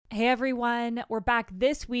Hey everyone, we're back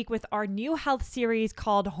this week with our new health series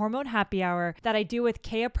called Hormone Happy Hour that I do with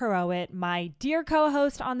Kaya Perowit, my dear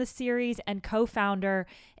co-host on the series and co-founder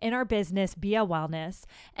in our business, Bia Wellness.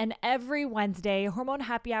 And every Wednesday, Hormone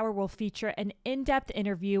Happy Hour will feature an in-depth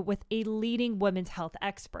interview with a leading women's health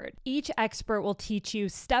expert. Each expert will teach you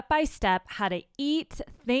step by step how to eat,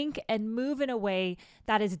 think, and move in a way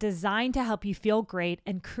that is designed to help you feel great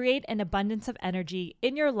and create an abundance of energy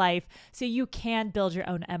in your life so you can build your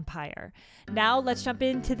own empire. Now let's jump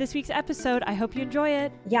into this week's episode. I hope you enjoy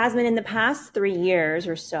it. Yasmin, in the past 3 years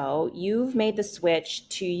or so, you've made the switch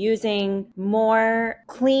to using more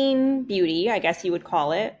clean beauty, I guess you would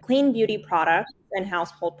call it, clean beauty products and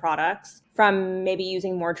household products from maybe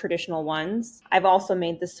using more traditional ones. I've also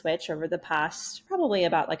made the switch over the past probably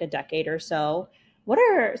about like a decade or so. What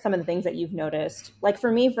are some of the things that you've noticed? Like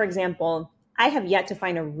for me, for example, I have yet to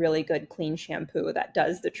find a really good clean shampoo that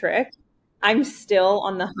does the trick. I'm still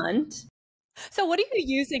on the hunt. So what are you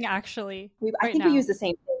using actually I right think now? we use the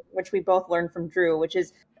same thing, which we both learned from Drew, which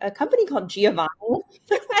is a company called Giovanni.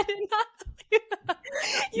 I did not.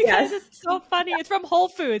 You Yes. guys, it's so funny. It's from Whole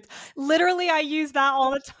Foods. Literally, I use that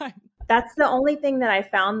all the time. That's the only thing that I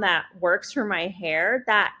found that works for my hair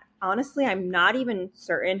that honestly, I'm not even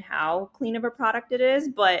certain how clean of a product it is,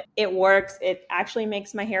 but it works. It actually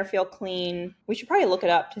makes my hair feel clean. We should probably look it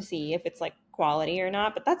up to see if it's like quality or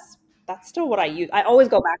not, but that's still what I use. I always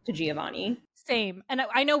go back to Giovanni. Same. And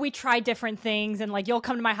I know we try different things and like you'll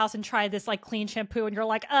come to my house and try this like clean shampoo and you're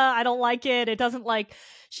like, I don't like it. It doesn't like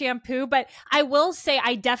shampoo. But I will say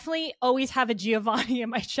I definitely always have a Giovanni in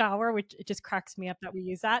my shower, which it just cracks me up that we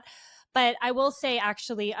use that. But I will say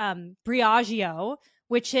actually Briogeo,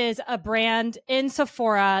 which is a brand in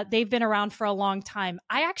Sephora. They've been around for a long time.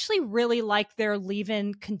 I actually really like their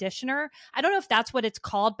leave-in conditioner. I don't know if that's what it's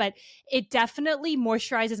called, but it definitely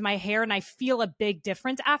moisturizes my hair and I feel a big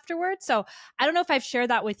difference afterwards. So I don't know if I've shared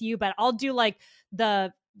that with you, but I'll do like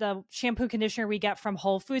the shampoo conditioner we get from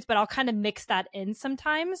Whole Foods, but I'll kind of mix that in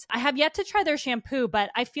sometimes. I have yet to try their shampoo, but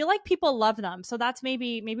I feel like people love them. So that's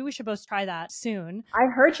maybe we should both try that soon. I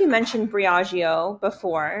heard you mention Briogeo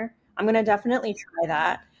before. I'm going to definitely try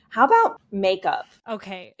that. How about makeup?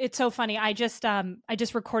 Okay. It's so funny. I just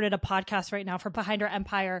recorded a podcast right now for Behind Our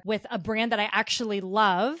Empire with a brand that I actually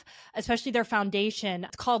love, especially their foundation.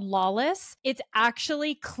 It's called Lawless. It's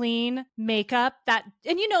actually clean makeup that,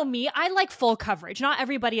 and you know me, I like full coverage. Not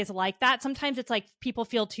everybody is like that. Sometimes it's like people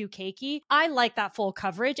feel too cakey. I like that full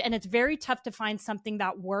coverage and it's very tough to find something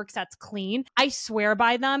that works that's clean. I swear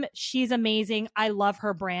by them. She's amazing. I love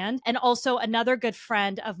her brand. And also another good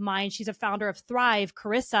friend of mine, she's a founder of Thrive,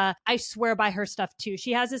 Carissa. I swear by her stuff too.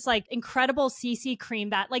 She has this like incredible CC cream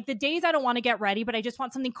that like the days I don't want to get ready, but I just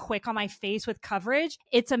want something quick on my face with coverage.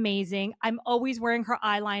 It's amazing. I'm always wearing her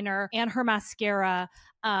eyeliner and her mascara.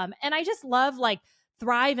 And I just love like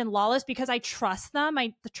Thrive and Lawless because I trust them.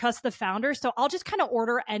 I trust the founders. So I'll just kind of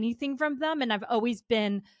order anything from them. And I've always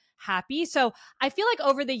been happy. So I feel like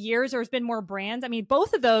over the years, there's been more brands. I mean,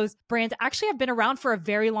 both of those brands actually have been around for a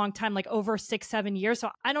very long time, like over 6-7 years.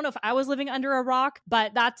 So I don't know if I was living under a rock,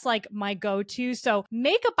 but that's like my go-to. So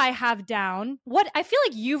makeup I have down. What I feel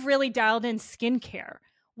like you've really dialed in skincare.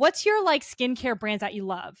 What's your like skincare brands that you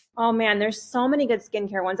love? Oh man, there's so many good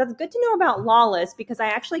skincare ones. That's good to know about Lawless because I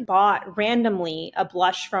actually bought randomly a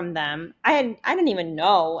blush from them. I didn't even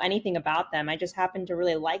know anything about them. I just happened to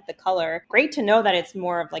really like the color. Great to know that it's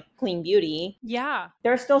more of like clean beauty. Yeah.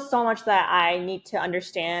 There's still so much that I need to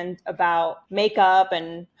understand about makeup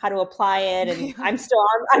and how to apply it. And I'm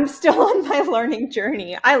still on my learning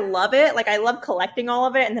journey. I love it. Like I love collecting all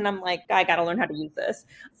of it. And then I'm like, I got to learn how to use this.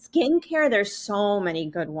 Skincare, there's so many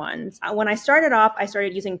good ones. When I started off, I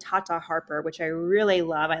started using Tata Harper, which I really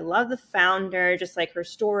love. I love the founder, just like her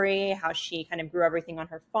story, how she kind of grew everything on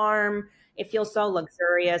her farm. It feels so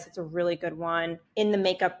luxurious. It's a really good one. In the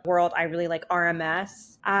makeup world, I really like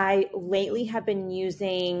RMS. I lately have been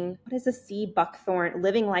using, what is the sea buckthorn?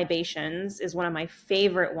 Living Libations is one of my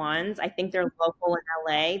favorite ones. I think they're local in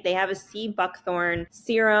LA. They have a sea buckthorn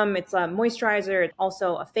serum. It's a moisturizer. It's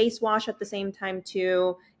also a face wash at the same time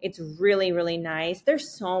too. It's really, really nice.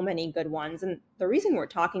 There's so many good ones. And the reason we're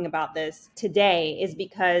talking about this today is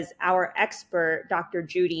because our expert, Dr.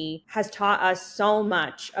 Judy, has taught us so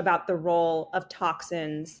much about the role role of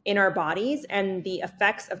toxins in our bodies and the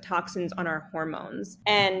effects of toxins on our hormones.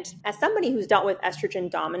 And as somebody who's dealt with estrogen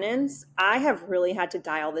dominance, I have really had to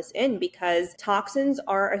dial this in because toxins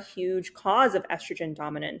are a huge cause of estrogen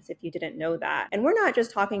dominance, if you didn't know that. And we're not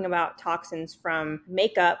just talking about toxins from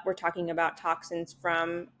makeup, we're talking about toxins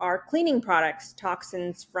from our cleaning products,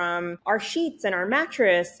 toxins from our sheets and our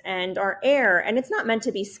mattress and our air. And it's not meant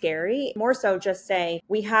to be scary, more so just say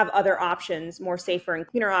we have other options, more safer and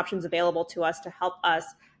cleaner options available to us to help us.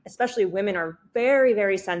 Especially women are very,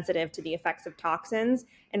 very sensitive to the effects of toxins.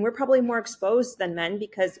 And we're probably more exposed than men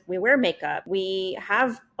because we wear makeup. We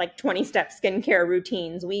have like 20-step skincare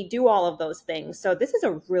routines. We do all of those things. So this is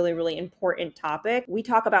a really, really important topic. We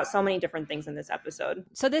talk about so many different things in this episode.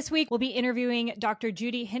 So this week we'll be interviewing Dr.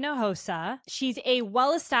 Judy Hinojosa. She's a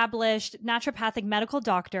well-established naturopathic medical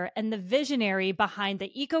doctor and the visionary behind the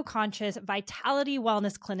eco-conscious Vitality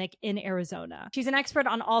Wellness Clinic in Arizona. She's an expert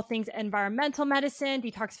on all things environmental medicine,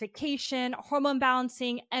 detoxification, hormone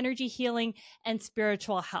balancing, energy healing, and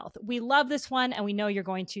spiritual health. We love this one and we know you're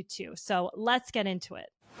going to too. So let's get into it.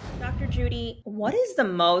 Dr. Judy, what is the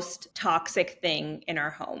most toxic thing in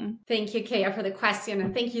our home? Thank you, Kaya, for the question.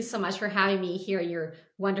 And thank you so much for having me here, your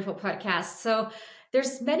wonderful podcast. So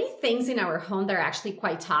there's many things in our home that are actually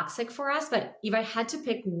quite toxic for us. But if I had to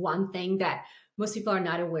pick one thing that most people are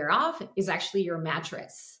not aware of, is actually your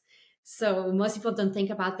mattress. So most people don't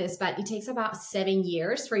think about this, but it takes about 7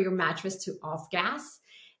 years for your mattress to off-gas.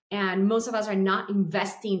 And most of us are not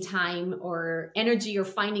investing time or energy or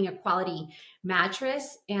finding a quality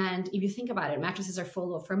mattress. And if you think about it, mattresses are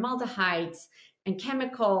full of formaldehydes and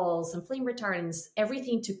chemicals and flame retardants,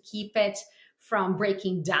 everything to keep it from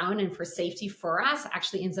breaking down and for safety for us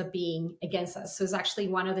actually ends up being against us. So it's actually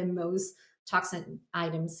one of the most toxic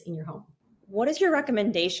items in your home. What is your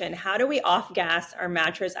recommendation? How do we off-gas our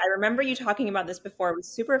mattress? I remember you talking about this before. It was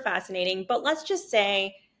super fascinating. But let's just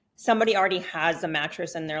say somebody already has a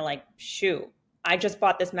mattress and they're like, shoot, I just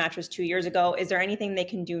bought this mattress 2 years ago. Is there anything they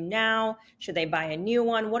can do now? Should they buy a new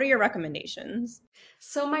one? What are your recommendations?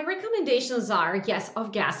 So my recommendations are, yes,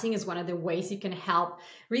 off-gassing is one of the ways you can help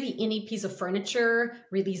really any piece of furniture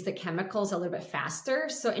release the chemicals a little bit faster.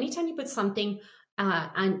 So anytime you put something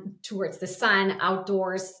towards the sun,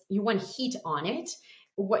 outdoors, you want heat on it.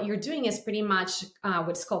 What you're doing is pretty much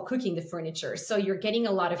what's called cooking the furniture. So you're getting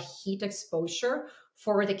a lot of heat exposure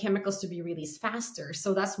for the chemicals to be released faster.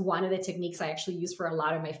 So that's one of the techniques I actually use for a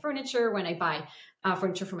lot of my furniture. When I buy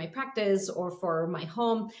furniture for my practice or for my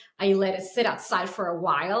home, I let it sit outside for a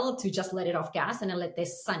while to just let it off gas and I let the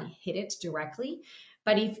sun hit it directly.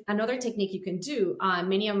 But if another technique you can do,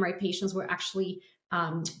 many of my patients will actually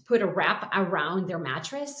put a wrap around their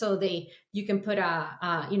mattress. So you can put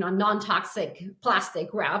a non-toxic plastic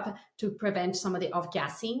wrap to prevent some of the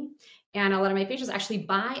off-gassing. And a lot of my patients actually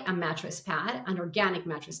buy a mattress pad, an organic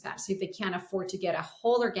mattress pad. So if they can't afford to get a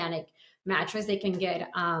whole organic mattress, they can get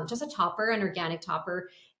just a topper, an organic topper,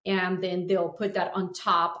 and then they'll put that on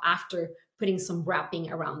top after putting some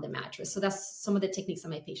wrapping around the mattress. So that's some of the techniques that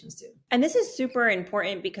my patients do. And this is super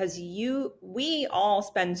important because we all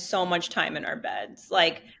spend so much time in our beds.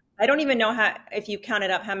 Like, I don't even know if you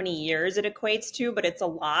counted up how many years it equates to, but it's a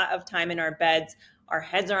lot of time in our beds. Our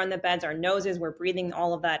heads are on the beds, our noses, we're breathing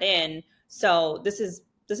all of that in. So this is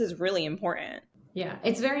really important. Yeah,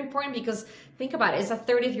 it's very important because think about it. It's a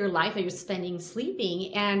third of your life that you're spending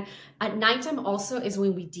sleeping. And at nighttime also is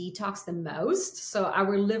when we detox the most. So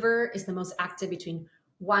our liver is the most active between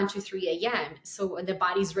 1 to 3 a.m. So when the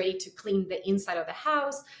body's ready to clean the inside of the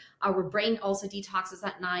house, our brain also detoxes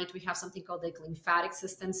at night. We have something called the lymphatic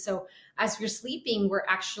system. So as we're sleeping, we're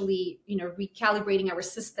actually, recalibrating our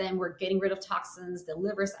system. We're getting rid of toxins. The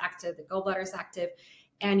liver's active, the gallbladder is active.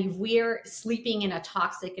 And if we're sleeping in a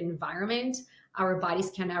toxic environment, our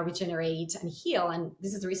bodies cannot regenerate and heal. And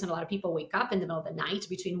this is the reason a lot of people wake up in the middle of the night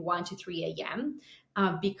between 1 to 3 a.m.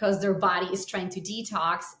 Because their body is trying to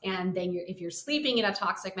detox. And then if you're sleeping in a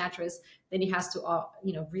toxic mattress, then it has to,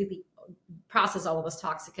 really process all of those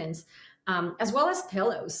toxicants, as well as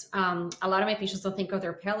pillows. A lot of my patients don't think of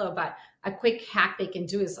their pillow, but a quick hack they can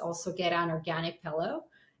do is also get an organic pillow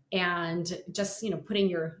and just, putting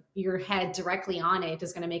your head directly on it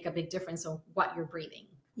is going to make a big difference on what you're breathing.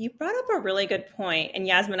 You brought up a really good point. And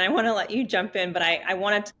Yasmin, I want to let you jump in, but I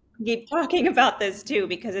want to keep talking about this too,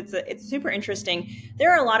 because it's super interesting.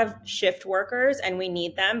 There are a lot of shift workers and we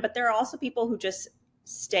need them, but there are also people who just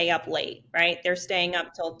stay up late, right? They're staying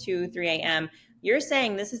up till 2, 3 a.m. You're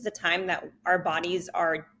saying this is the time that our bodies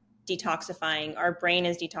are detoxifying, our brain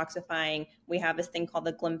is detoxifying. We have this thing called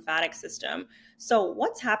the lymphatic system. So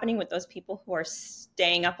what's happening with those people who are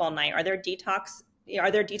staying up all night? Are their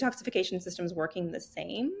detoxification systems working the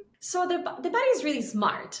same? So the body is really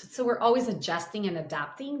smart. So we're always adjusting and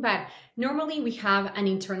adapting, but normally we have an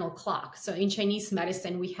internal clock. So in Chinese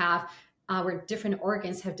medicine, we have where different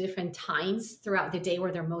organs have different times throughout the day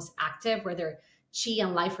where they're most active, where their qi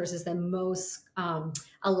and life force is the most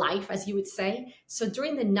alive, as you would say. So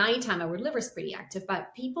during the nighttime, our liver is pretty active,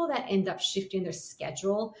 but people that end up shifting their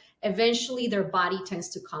schedule, eventually their body tends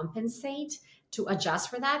to compensate to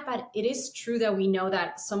adjust for that. But it is true that we know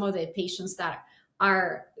that some of the patients that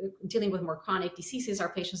are dealing with more chronic diseases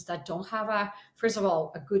are patients that don't have first of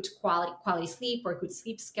all, a good quality sleep or a good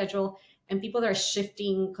sleep schedule. And people that are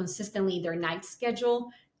shifting consistently their night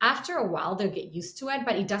schedule, after a while, they'll get used to it,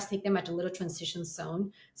 but it does take them at a little transition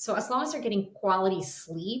zone. So as long as they're getting quality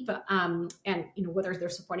sleep, and whether they're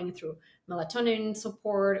supporting it through melatonin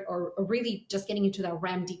support or really just getting into that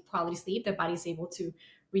REM deep quality sleep, the body's able to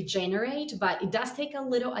regenerate. But it does take a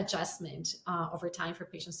little adjustment over time for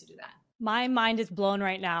patients to do that. My mind is blown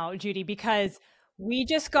right now, Judy, because we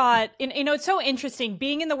just got, it's so interesting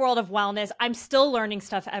being in the world of wellness. I'm still learning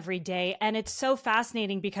stuff every day. And it's so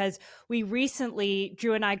fascinating because we recently,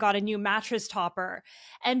 Drew and I got a new mattress topper,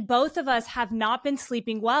 and both of us have not been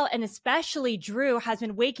sleeping well. And especially Drew has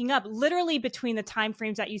been waking up literally between the time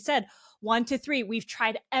frames that you said, 1 to 3. We've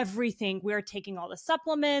tried everything. We're taking all the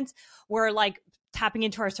supplements. We're like tapping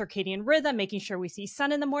into our circadian rhythm, making sure we see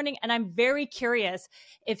sun in the morning. And I'm very curious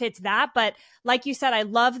if it's that. But like you said, I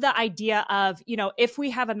love the idea of, if we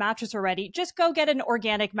have a mattress already, just go get an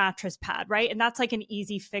organic mattress pad, right? And that's like an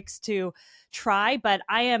easy fix to try. But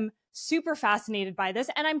I am super fascinated by this.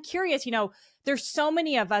 And I'm curious, there's so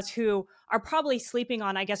many of us who are probably sleeping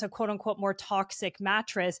on, I guess, a quote unquote more toxic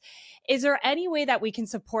mattress. Is there any way that we can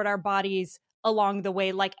support our bodies along the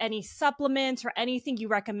way, like any supplements or anything you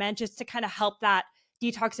recommend just to kind of help that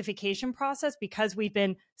detoxification process, because we've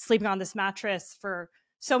been sleeping on this mattress for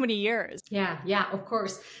so many years? Yeah, of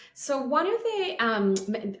course. So one of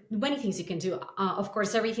the many things you can do, of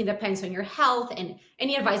course, everything depends on your health, and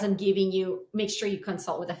any advice I'm giving you, make sure you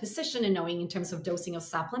consult with a physician and knowing in terms of dosing of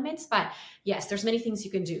supplements. But yes, there's many things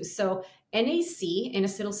you can do. So NAC,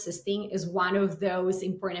 N-acetylcysteine, is one of those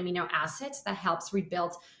important amino acids that helps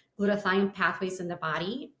rebuild glutathione pathways in the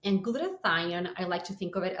body. And glutathione, I like to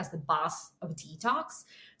think of it as the boss of detox.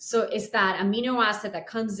 So it's that amino acid that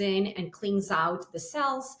comes in and cleans out the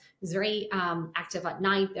cells. It's very active at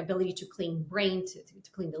night, the ability to clean brain, to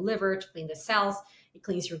clean the liver, to clean the cells. It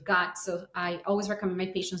cleans your gut. So I always recommend my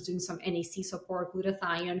patients doing some NAC support,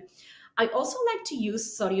 glutathione. I also like to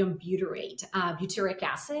use sodium butyrate, butyric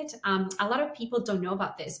acid. A lot of people don't know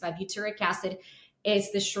about this, but butyric acid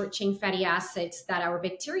is the short chain fatty acids that our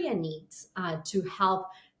bacteria needs to help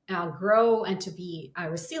grow and to be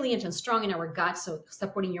resilient and strong in our gut, so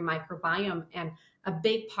supporting your microbiome. And a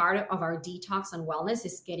big part of our detox and wellness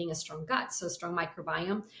is getting a strong gut, so strong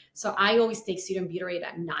microbiome. So I always take sodium butyrate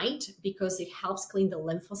at night because it helps clean the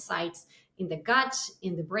lymphocytes in the gut,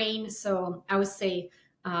 in the brain. So I would say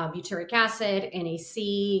butyric acid,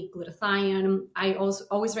 NAC, glutathione. I also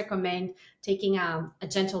always recommend taking a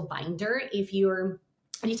gentle binder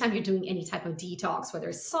anytime you're doing any type of detox, whether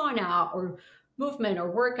it's sauna or movement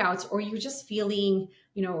or workouts, or you're just feeling,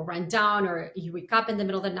 run down, or you wake up in the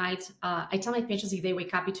middle of the night. I tell my patients, if they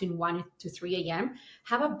wake up between 1 to 3 a.m.,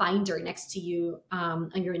 have a binder next to you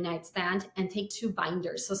on your nightstand and take 2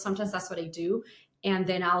 binders. So sometimes that's what I do. And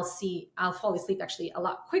then I'll fall asleep actually a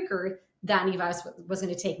lot quicker than if I was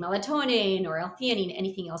going to take melatonin or L-theanine,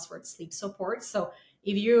 anything else for sleep support. So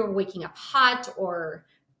if you're waking up hot or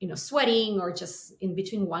sweating, or just in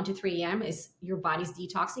between 1 to 3 a.m., is your body's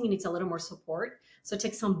detoxing and needs a little more support. So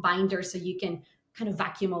take some binders so you can kind of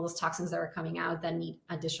vacuum all those toxins that are coming out that need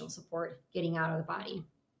additional support getting out of the body.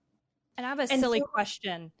 And I have a silly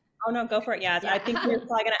question. Oh, no, go for it. Yeah. I think you're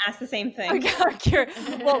probably going to ask the same thing. Okay.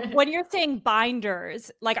 Well, when you're saying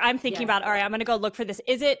binders, like I'm thinking about, all right, I'm going to go look for this.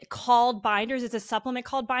 Is it called binders? Is a supplement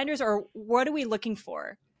called binders, or what are we looking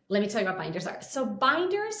for? Let me tell you what binders are. So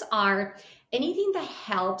binders are anything that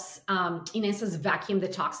helps, in essence, vacuum the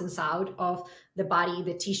toxins out of the body,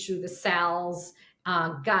 the tissue, the cells,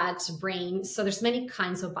 gut, brain. So there's many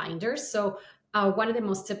kinds of binders. So one of the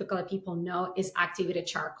most typical that people know is activated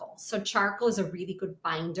charcoal. So charcoal is a really good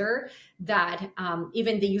binder that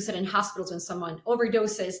even they use it in hospitals when someone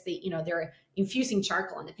overdoses. They're infusing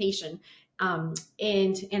charcoal on the patient. And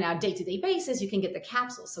on a day-to-day basis, you can get the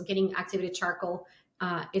capsules. So getting activated charcoal,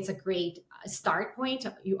 it's a great start point.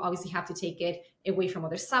 You obviously have to take it away from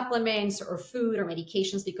other supplements or food or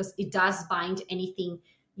medications because it does bind anything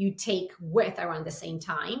you take with around the same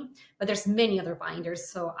time. But there's many other binders.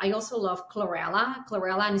 So I also love chlorella.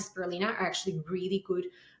 Chlorella and spirulina are actually really good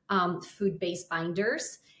food-based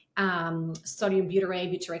binders. Sodium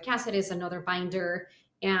butyrate, butyric acid is another binder.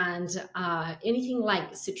 And anything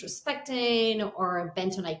like citrus pectin or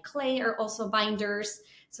bentonite clay are also binders.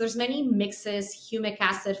 So there's many mixes, humic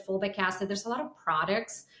acid, fulvic acid. There's a lot of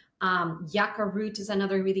products. Yucca root is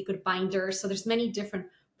another really good binder. So there's many different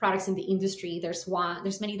products in the industry. There's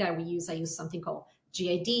many that we use. I use something called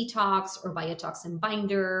GI Detox or Biotoxin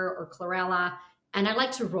Binder or Chlorella. And I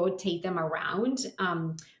like to rotate them around.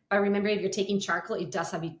 But remember, if you're taking charcoal, it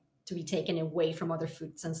does have to be taken away from other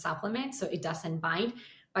foods and supplements, so it doesn't bind.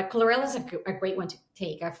 But chlorella is a great one to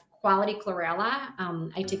take. I have quality chlorella.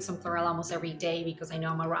 I take some chlorella almost every day because I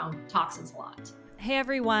know I'm around toxins a lot. Hey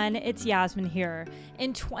everyone, it's Yasmin here.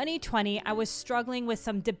 In 2020, I was struggling with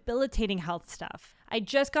some debilitating health stuff. I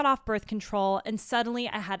just got off birth control and suddenly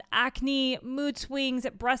I had acne, mood swings,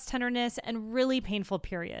 breast tenderness, and really painful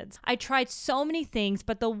periods. I tried so many things,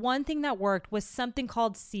 but the one thing that worked was something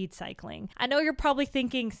called seed cycling. I know you're probably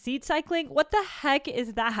thinking, seed cycling? What the heck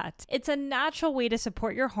is that? It's a natural way to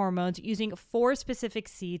support your hormones using 4 specific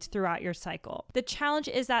seeds throughout your cycle. The challenge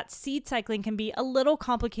is that seed cycling can be a little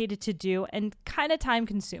complicated to do and kind of time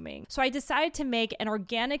consuming. So I decided to make an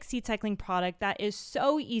organic seed cycling product that is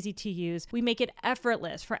so easy to use. We make it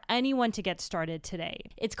effortless for anyone to get started today.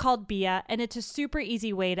 It's called Bia, and it's a super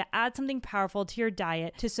easy way to add something powerful to your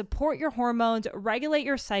diet to support your hormones, regulate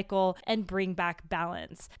your cycle, and bring back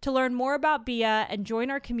balance. To learn more about Bia and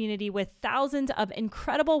join our community with thousands of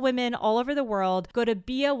incredible women all over the world, go to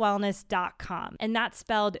biawellness.com, and that's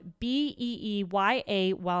spelled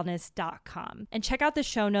BEEYA wellness.com. And check out the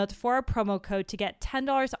show notes for our promo code to get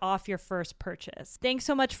 $10 off your first purchase. Thanks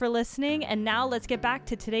so much for listening, and now let's get back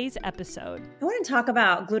to today's episode. I want to talk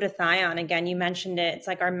about glutathione again. You mentioned it. It's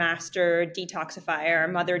like our master detoxifier, our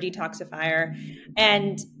mother detoxifier.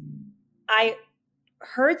 And I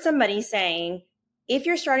heard somebody saying, if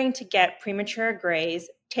you're starting to get premature grays,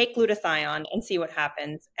 take glutathione and see what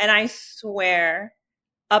happens. And I swear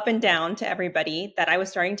up and down to everybody that I was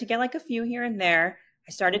starting to get like a few here and there.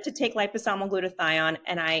 I started to take liposomal glutathione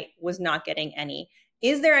and I was not getting any.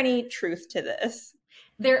 Is there any truth to this?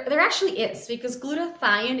 There actually is, because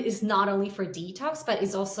glutathione is not only for detox, but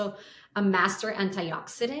is also a master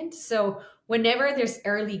antioxidant. So whenever there's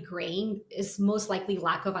early graying, it's most likely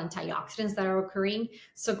lack of antioxidants that are occurring.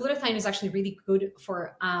 So glutathione is actually really good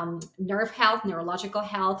for nerve health, neurological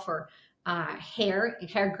health, for hair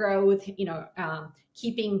growth,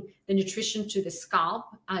 keeping the nutrition to the scalp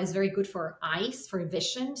is very good for eyes, for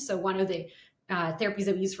vision. So one of the therapies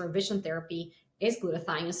that we use for vision therapy is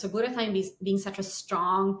glutathione. So glutathione being such a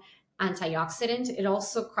strong antioxidant, it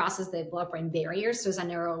also crosses the blood-brain barrier. So it's a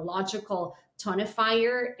neurological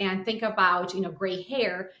tonifier. And think about, gray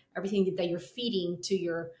hair, everything that you're feeding to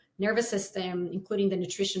your nervous system, including the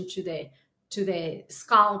nutrition to the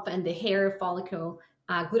scalp and the hair follicle.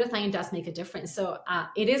 Glutathione does make a difference. So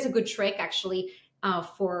it is a good trick actually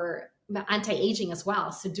for anti-aging as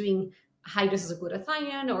well. So doing high doses of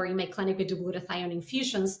glutathione, or you may clinically do glutathione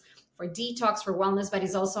infusions for detox, for wellness, but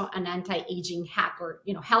it's also an anti-aging hack, or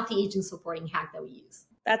healthy aging supporting hack that we use.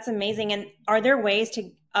 That's amazing. And are there ways to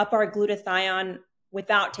up our glutathione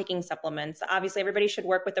without taking supplements? Obviously, everybody should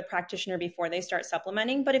work with a practitioner before they start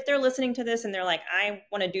supplementing. But if they're listening to this and they're like, I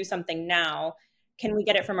want to do something now, can we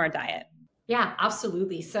get it from our diet? Yeah,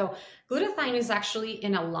 absolutely. So glutathione is actually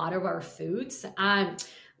in a lot of our foods.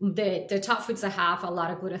 The top foods that have a lot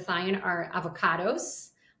of glutathione are avocados,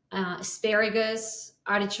 asparagus,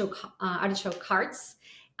 artichoke hearts,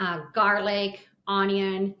 garlic,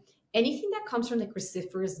 onion, anything that comes from the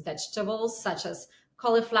cruciferous vegetables such as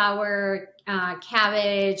cauliflower,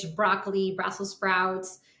 cabbage, broccoli, Brussels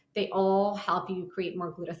sprouts. They all help you create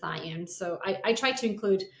more glutathione. So I try to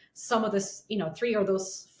include some of this, 3 of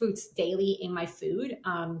those foods daily in my food.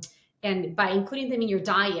 And by including them in your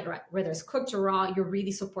diet, right, whether it's cooked or raw, you're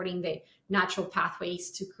really supporting the natural pathways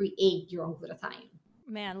to create your own glutathione.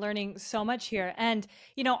 Man, learning so much here. And,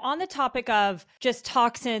 on the topic of just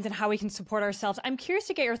toxins and how we can support ourselves, I'm curious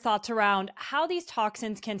to get your thoughts around how these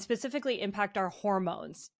toxins can specifically impact our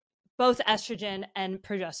hormones, both estrogen and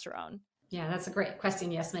progesterone. Yeah, that's a great question,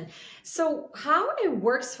 Yasmin. So how it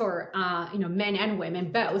works for, men and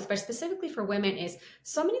women both, but specifically for women, is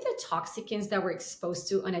so many of the toxicants that we're exposed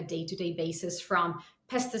to on a day-to-day basis, from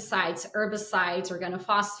pesticides, herbicides,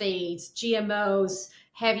 organophosphates, GMOs,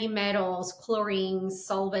 heavy metals, chlorines,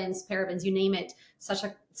 solvents, parabens, you name it,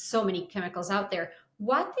 so many chemicals out there.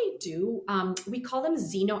 What they do, we call them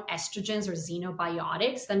xenoestrogens or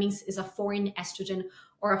xenobiotics. That means it's a foreign estrogen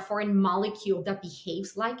or a foreign molecule that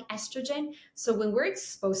behaves like estrogen. So when we're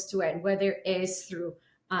exposed to it, whether it's through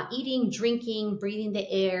eating, drinking, breathing the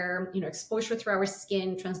air, exposure through our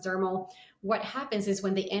skin, transdermal, what happens is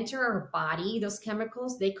when they enter our body, those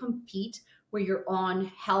chemicals, they compete with your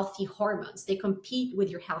own healthy hormones. They compete with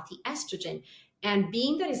your healthy estrogen. And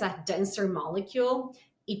being that it's a denser molecule,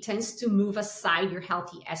 it tends to move aside your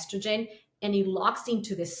healthy estrogen, and it locks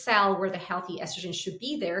into the cell where the healthy estrogen should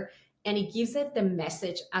be there. And it gives it the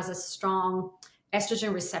message as a strong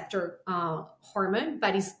estrogen receptor hormone,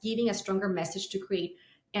 but it's giving a stronger message to create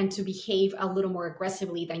and to behave a little more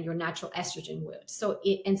aggressively than your natural estrogen would. So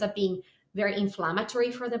it ends up being very inflammatory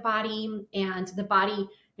for the body. And the body,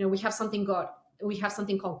 we have something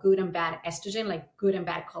called good and bad estrogen, like good and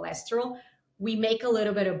bad cholesterol. We make a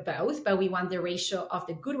little bit of both, but we want the ratio of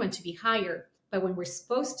the good one to be higher. But when we're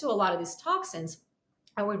exposed to a lot of these toxins,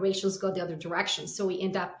 our ratios go the other direction. So we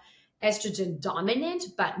end up estrogen dominant,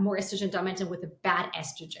 but more estrogen dominant with the bad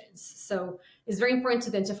estrogens. So it's very important to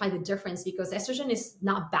identify the difference, because estrogen is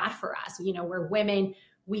not bad for us. We're women,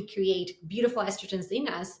 we create beautiful estrogens in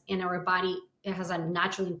us, and our body, it has a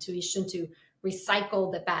natural intuition to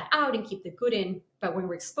recycle the bad out and keep the good in. But when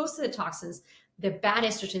we're exposed to the toxins, the bad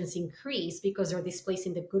estrogens increase because they're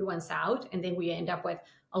displacing the good ones out. And then we end up with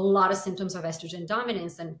a lot of symptoms of estrogen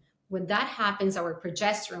dominance. And when that happens, our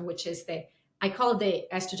progesterone, which is I call the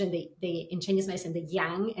estrogen, in Chinese medicine, the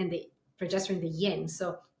yang, and the progesterone, the yin.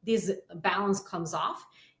 So this balance comes off,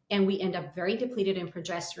 and we end up very depleted in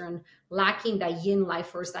progesterone, lacking that yin life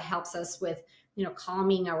force that helps us with,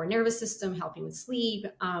 calming our nervous system, helping with sleep.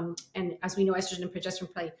 And as we know, estrogen and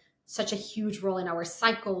progesterone play such a huge role in our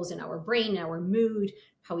cycles, in our brain, our mood,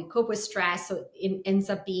 how we cope with stress. So it ends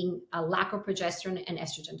up being a lack of progesterone and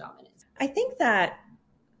estrogen dominance. I think that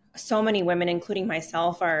so many women, including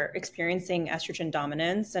myself, are experiencing estrogen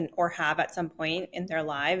dominance or have at some point in their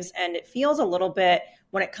lives. And it feels a little bit,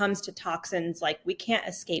 when it comes to toxins, like we can't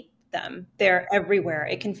escape them. They're everywhere.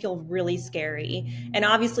 It can feel really scary. And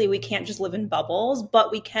obviously we can't just live in bubbles,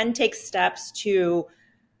 but we can take steps to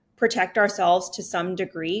protect ourselves to some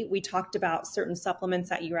degree. We talked about certain supplements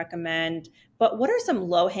that you recommend, but what are some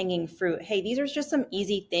low-hanging fruit? Hey, these are just some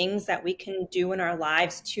easy things that we can do in our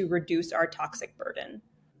lives to reduce our toxic burden.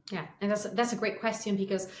 Yeah, and that's a great question,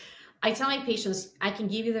 because I tell my patients, I can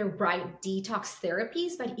give you the right detox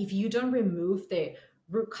therapies, but if you don't remove the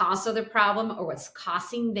root cause of the problem or what's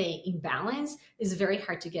causing the imbalance, it's very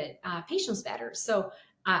hard to get patients better. So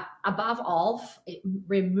above all,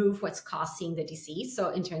 remove what's causing the disease. So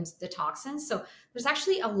in terms of the toxins, so there's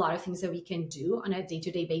actually a lot of things that we can do on a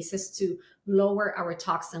day-to-day basis to lower our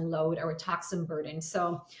toxin load, our toxin burden.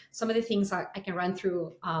 So some of the things I can run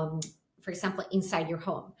through, for example, inside your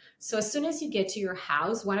home. So as soon as you get to your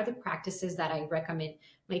house, one of the practices that I recommend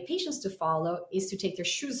my patients to follow is to take their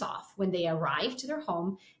shoes off when they arrive to their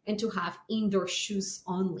home, and to have indoor shoes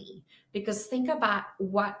only. Because think about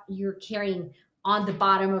what you're carrying on the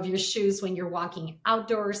bottom of your shoes when you're walking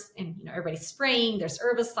outdoors, and everybody's spraying, there's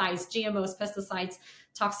herbicides, GMOs, pesticides,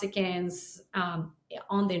 toxicants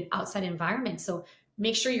on the outside environment. So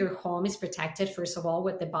make sure your home is protected, first of all,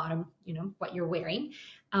 with the bottom, what you're wearing.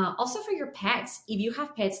 Also for your pets, if you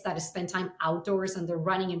have pets that spend time outdoors and they're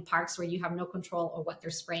running in parks where you have no control of what they're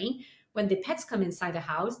spraying, when the pets come inside the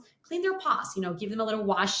house, clean their paws, give them a little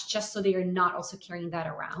wash, just so they are not also carrying that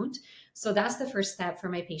around. So that's the first step for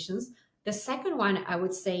my patients. The second one I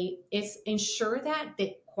would say is ensure that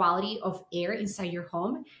the quality of air inside your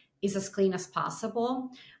home is as clean as possible.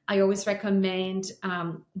 I always recommend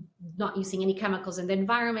not using any chemicals in the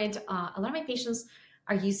environment. A lot of my patients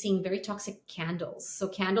are using very toxic candles. So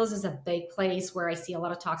candles is a big place where I see a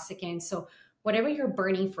lot of toxicants. So whatever you're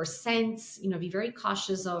burning for scents, be very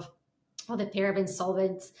cautious of all the paraben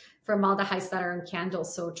solvents, formaldehydes that are in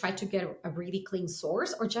candles. So try to get a really clean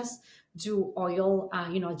source, or just do oil,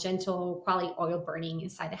 gentle quality oil burning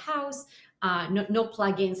inside the house. No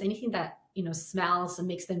plugins, anything that, smells and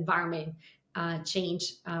makes the environment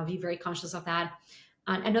change. Be very conscious of that.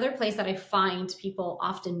 Another place that I find people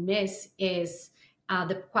often miss is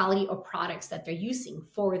the quality of products that they're using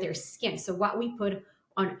for their skin. So what we put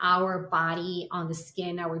on our body, on the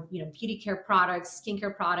skin, our beauty care products,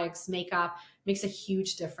 skincare products, makeup, makes a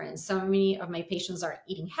huge difference. So many of my patients are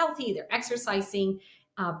eating healthy, they're exercising,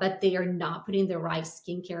 but they are not putting the right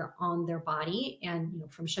skincare on their body. And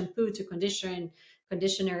from shampoo to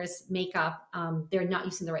conditioners, makeup, they're not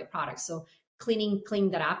using the right products. So cleaning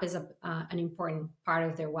that up is an important part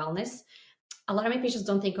of their wellness. A lot of my patients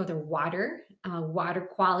don't think of their water. Water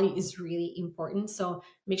quality is really important. So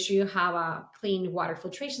make sure you have a clean water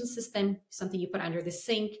filtration system, something you put under the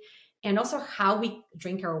sink. and also how we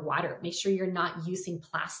drink our water. Make sure you're not using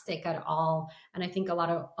plastic at all. And I think a lot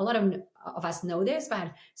of us know this,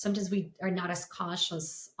 but sometimes we are not as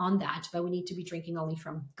cautious on that. But we need to be drinking only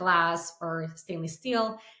from glass or stainless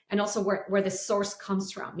steel, and also where the source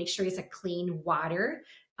comes from. Make sure it's a clean water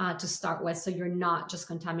to start with, so you're not just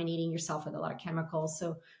contaminating yourself with a lot of chemicals.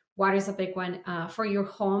 So water is a big one. For your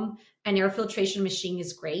home, an air filtration machine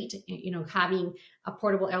is great. Having a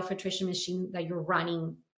portable air filtration machine that you're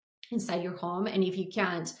running inside your home. And if you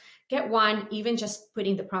can't get one, even just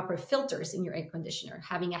putting the proper filters in your air conditioner,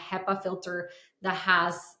 having a HEPA filter that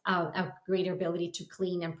has a greater ability to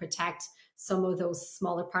clean and protect some of those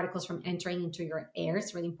smaller particles from entering into your air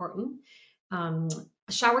is really important.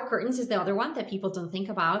 Shower curtains is the other one that people don't think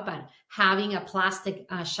about, but having a plastic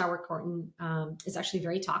shower curtain is actually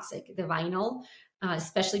very toxic. The vinyl,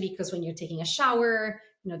 especially because when you're taking a shower,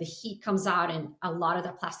 the heat comes out and a lot of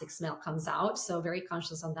the plastic smell comes out. So very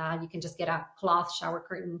conscious on that. You can just get a cloth shower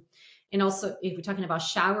curtain. And also, if we're talking about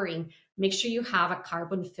showering, make sure you have a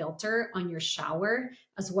carbon filter on your shower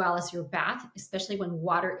as well as your bath, especially when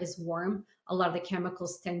water is warm. A lot of the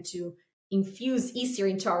chemicals tend to infuse easier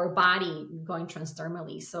into our body going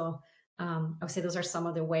transdermally. So I would say those are some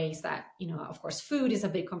of the ways that, of course, food is a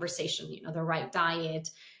big conversation, the right diet,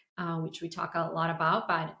 which we talk a lot about,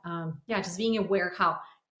 but just being aware how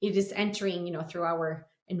it is entering, through our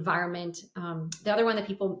environment. The other one that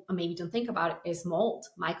people maybe don't think about is mold.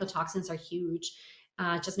 Mycotoxins are huge.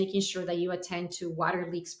 Just making sure that you attend to water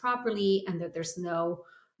leaks properly and that there's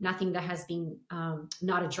nothing that has been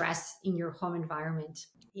not addressed in your home environment.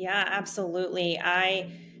 Yeah, absolutely. I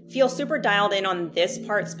feel super dialed in on this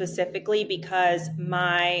part specifically because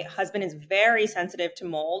my husband is very sensitive to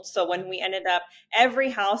mold. So when we ended up, every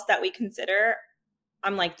house that we consider,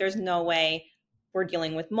 I'm like, there's no way we're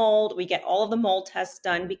dealing with mold. We get all of the mold tests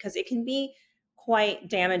done because it can be quite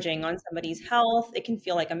damaging on somebody's health. It can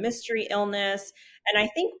feel like a mystery illness. And I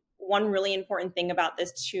think one really important thing about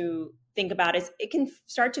this to think about is it can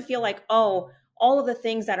start to feel like, oh, all of the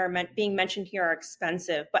things that are being mentioned here are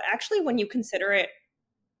expensive. But actually, when you consider it,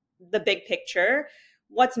 the big picture,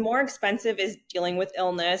 what's more expensive is dealing with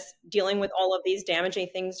illness, dealing with all of these damaging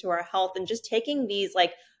things to our health, and just taking these,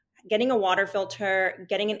 like getting a water filter,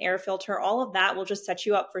 getting an air filter, all of that will just set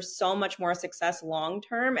you up for so much more success long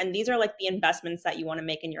term. And these are like the investments that you want to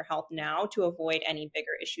make in your health now to avoid any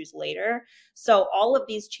bigger issues later. So all of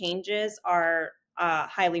these changes are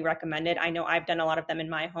highly recommended. I know I've done a lot of them in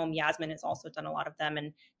my home. Yasmin has also done a lot of them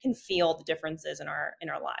and can feel the differences in our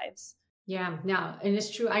lives. Yeah, no, and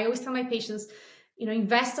it's true. I always tell my patients,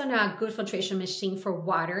 invest on a good filtration machine for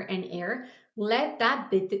water and air. Let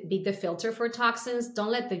that be the filter for toxins.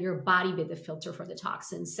 Don't let your body be the filter for the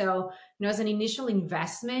toxins. So, as an initial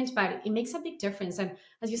investment, but it makes a big difference. And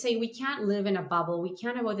as you say, we can't live in a bubble. We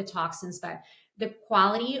can't avoid the toxins, but the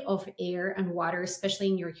quality of air and water, especially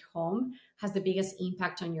in your home, has the biggest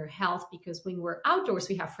impact on your health, because when we're outdoors,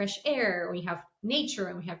 we have fresh air, we have nature,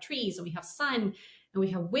 and we have trees, and we have sun, and we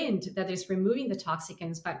have wind that is removing the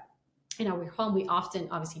toxicants. But in our home, we often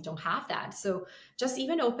obviously don't have that. So just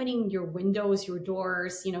even opening your windows, your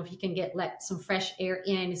doors, if you can let some fresh air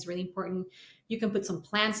in is really important. You can put some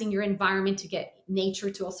plants in your environment to get nature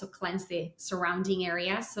to also cleanse the surrounding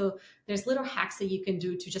area. So there's little hacks that you can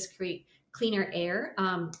do to just create cleaner air.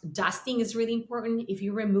 Dusting is really important. If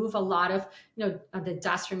you remove a lot of, the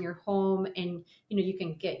dust from your home, and, you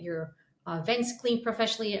can get your vents cleaned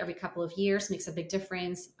professionally every couple of years, makes a big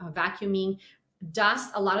difference. Vacuuming. Dust,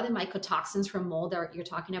 a lot of the mycotoxins from mold that you're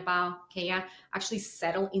talking about, Kaya, actually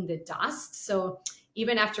settle in the dust. So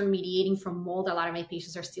even after mediating from mold, a lot of my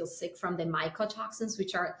patients are still sick from the mycotoxins,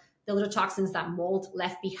 which are the little toxins that mold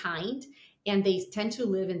left behind, and they tend to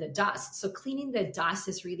live in the dust. So cleaning the dust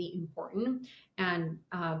is really important. And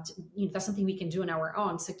that's something we can do on our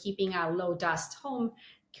own. So keeping a low dust home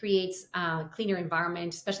creates a cleaner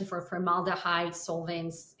environment, especially for formaldehyde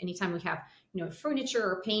solvents. Anytime we have furniture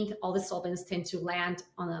or paint, all the solvents tend to land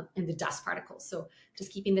in the dust particles. So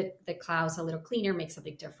just keeping the clouds a little cleaner makes a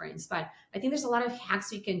big difference. But I think there's a lot of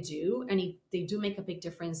hacks you can do, and they do make a big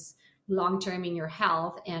difference long-term in your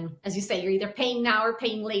health. And as you say, you're either paying now or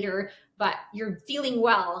paying later, but you're feeling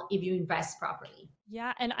well if you invest properly.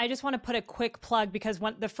 Yeah. And I just want to put a quick plug, because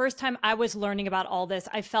the first time I was learning about all this,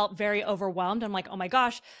 I felt very overwhelmed. I'm like, oh my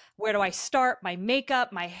gosh, where do I start? My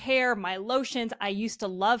makeup, my hair, my lotions. I used to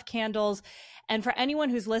love candles. And for anyone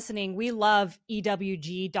who's listening, we love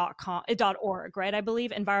EWG.org, right? I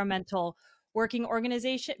believe environmental working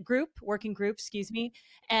group, excuse me.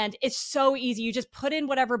 And it's so easy. You just put in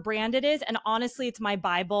whatever brand it is. And honestly, it's my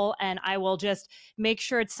Bible, and I will just make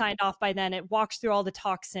sure it's signed off by then. It walks through all the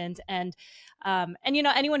toxins, and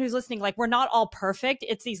anyone who's listening, like, we're not all perfect.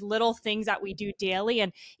 It's these little things that we do daily.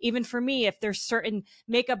 And even for me, if there's certain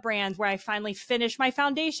makeup brands where I finally finish my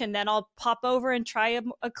foundation, then I'll pop over and try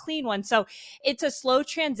a clean one. So it's a slow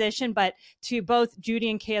transition, but to both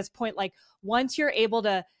Judy and Kaya's point, like, once you're able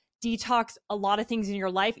to detox a lot of things in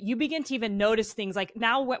your life, you begin to even notice things. Like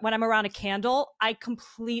now when I'm around a candle, I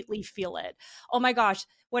completely feel it. Oh my gosh.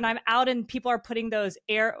 When I'm out and people are putting those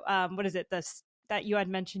what is it? That you had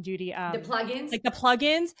mentioned, Judy. The plugins? Like the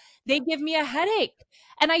plugins, they give me a headache.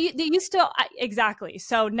 And they used to, exactly.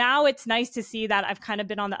 So now it's nice to see that I've kind of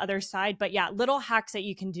been on the other side. But yeah, little hacks that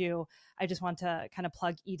you can do. I just want to kind of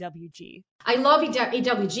plug EWG. I love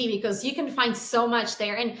EWG because you can find so much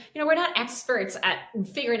there. And, we're not experts at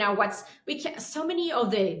figuring out so many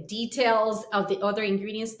of the details of the other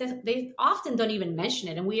ingredients, they often don't even mention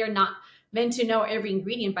it. And we are not meant to know every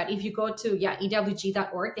ingredient. But if you go to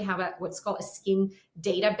ewg.org, they have what's called a skin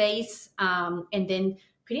database. And then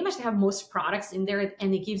pretty much they have most products in there,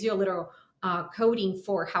 and it gives you a little coding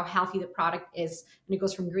for how healthy the product is. And it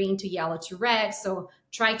goes from green to yellow to red. So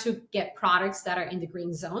try to get products that are in the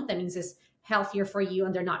green zone. That means it's healthier for you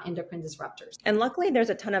and they're not endocrine disruptors. And luckily there's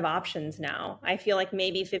a ton of options now. I feel like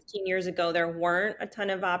maybe 15 years ago, there weren't a ton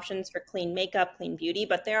of options for clean makeup, clean beauty,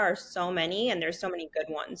 but there are so many, and there's so many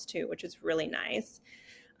good ones too, which is really nice.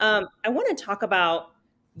 I want to talk about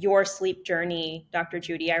your sleep journey, Dr.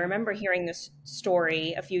 Judy. I remember hearing this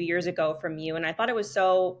story a few years ago from you, and I thought it was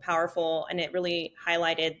so powerful, and it really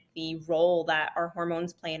highlighted the role that our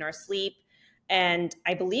hormones play in our sleep. And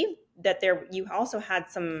I believe that you also had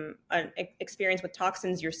some experience with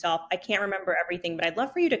toxins yourself. I can't remember everything, but I'd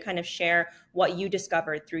love for you to kind of share what you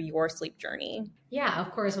discovered through your sleep journey. Yeah,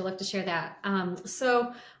 of course. I'd love to share that.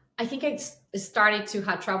 So I think I started to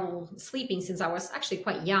have trouble sleeping since I was actually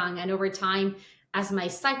quite young. And over time, as my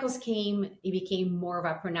cycles came, it became more of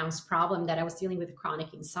a pronounced problem that I was dealing with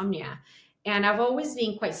chronic insomnia. And I've always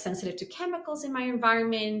been quite sensitive to chemicals in my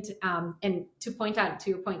environment. And to point out to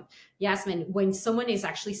your point, Yasmin, when someone is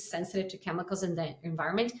actually sensitive to chemicals in the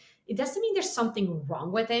environment, it doesn't mean there's something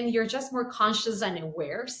wrong with them. You're just more conscious and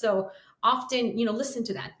aware. So often, listen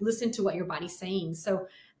to that. Listen to what your body's saying. So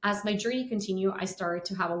as my journey continued, I started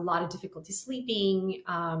to have a lot of difficulty sleeping.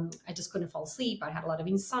 I just couldn't fall asleep. I had a lot of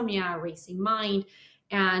insomnia, racing mind.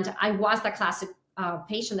 And I was that classic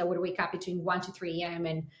patient that would wake up between 1 to 3 a.m.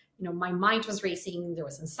 and my mind was racing, there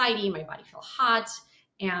was anxiety, my body felt hot,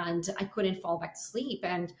 and I couldn't fall back to sleep.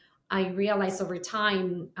 And I realized over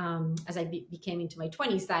time, as I became into my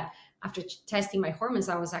 20s, that after testing my hormones,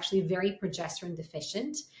 I was actually very progesterone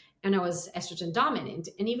deficient, and I was estrogen dominant.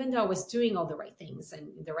 And even though I was doing all the right things and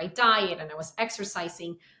the right diet, and I was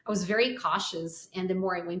exercising, I was very cautious. And the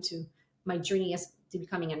more I went to my journey as to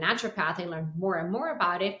becoming a naturopath, I learned more and more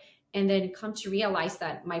about it, and then come to realize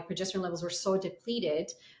that my progesterone levels were so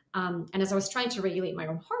depleted. And as I was trying to regulate my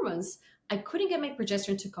own hormones, I couldn't get my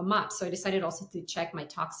progesterone to come up. So I decided also to check my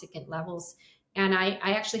toxicant levels. And I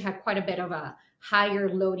actually had quite a bit of a higher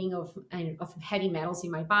loading of heavy metals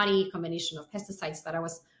in my body, a combination of pesticides that I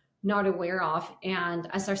was not aware of. And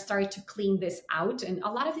as I started to clean this out, and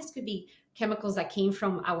a lot of this could be chemicals that came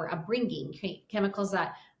from our upbringing, chemicals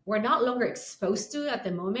that we're not longer exposed to at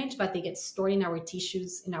the moment, but they get stored in our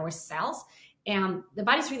tissues, in our cells. And the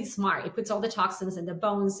body's really smart. It puts all the toxins in the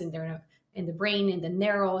bones, in the brain, in the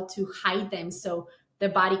marrow to hide them so the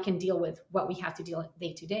body can deal with what we have to deal with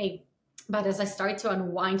day to day. But as I started to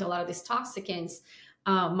unwind a lot of these toxicants,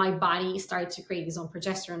 my body started to create its own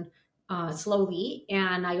progesterone slowly.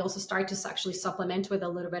 And I also started to actually supplement with a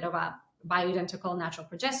little bit of a bioidentical natural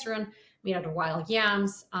progesterone made out of wild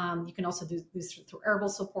yams. You can also do this through herbal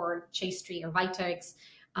support, chase tree or Vitex,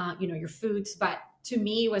 your foods. But to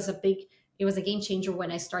me, it was a game changer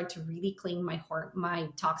when I started to really clean my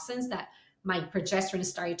toxins, that my progesterone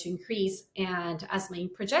started to increase. And as my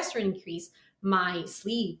progesterone increased, my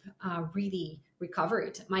sleep really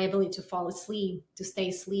recovered. My ability to fall asleep, to stay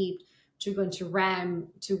asleep, to go into REM,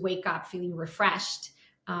 to wake up feeling refreshed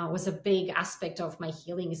was a big aspect of my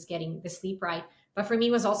healing, is getting the sleep right. But for me,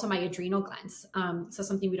 it was also my adrenal glands. So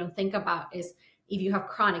something we don't think about is if you have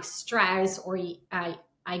chronic stress, or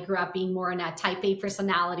I grew up being more in a type A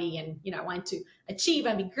personality, and, I wanted to achieve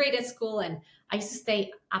and be great at school. And I used to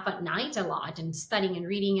stay up at night a lot and studying and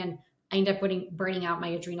reading, and I ended up burning out my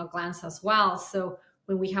adrenal glands as well. So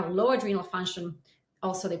when we have low adrenal function,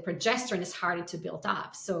 also the progesterone is harder to build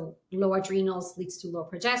up. So low adrenals leads to low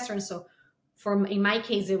progesterone. So in my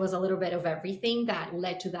case, it was a little bit of everything that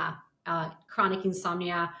led to that chronic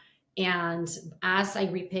insomnia. And as I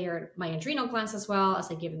repaired my adrenal glands as well, as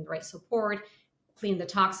I gave them the right support, clean the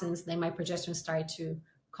toxins, then my progesterone started to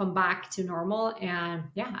come back to normal. And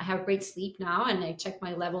yeah, I have great sleep now, and I check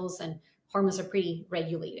my levels, and hormones are pretty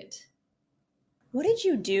regulated. What did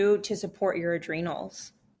you do to support your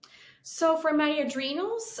adrenals? So for my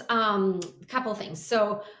adrenals, a couple of things.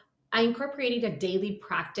 So I incorporated a daily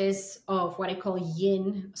practice of what I call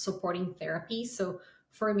yin supporting therapy. So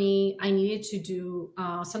for me, I needed to do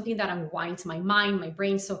something that unwinds my mind, my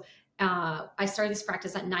brain. So I started this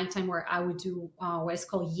practice at nighttime where I would do what is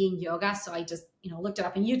called yin yoga. So I just, looked it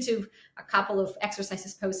up on YouTube, a couple of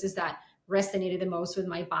exercises, poses that resonated the most with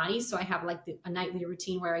my body. So I have like a nightly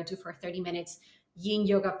routine where I do for 30 minutes yin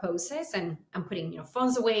yoga poses, and I'm putting,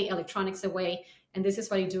 phones away, electronics away. And this is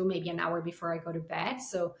what I do maybe an hour before I go to bed.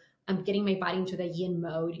 So I'm getting my body into the yin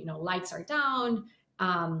mode, lights are down,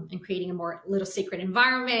 and creating a more little sacred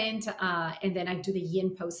environment. And then I do the yin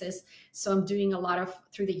poses. So I'm doing a lot of,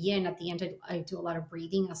 through the yin, at the end, I do a lot of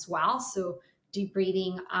breathing as well. So deep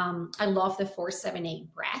breathing. I love the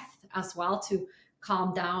 4-7-8 breath as well, to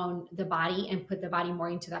calm down the body and put the body more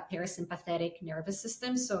into that parasympathetic nervous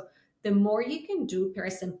system. So the more you can do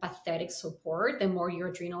parasympathetic support, the more your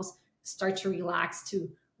adrenals start to relax, to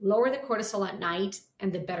lower the cortisol at night,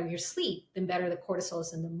 and the better your sleep, the better the cortisol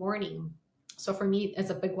is in the morning. So for me, as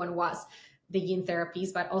a big one was the yin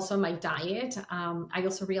therapies, but also my diet. I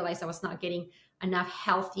also realized I was not getting enough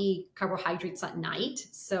healthy carbohydrates at night.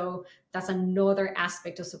 So that's another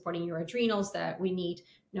aspect of supporting your adrenals, that we need,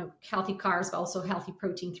 healthy carbs, but also healthy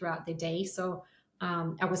protein throughout the day. So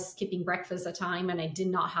I was skipping breakfast at time, and I did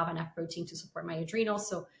not have enough protein to support my adrenals.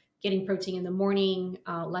 So getting protein in the morning,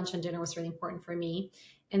 lunch and dinner was really important for me.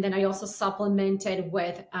 And then I also supplemented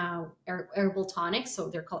with herbal tonics. So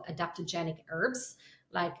they're called adaptogenic herbs,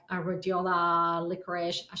 like rhodiola,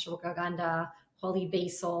 licorice, ashwagandha, holy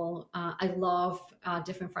basil. I love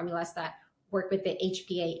different formulas that work with the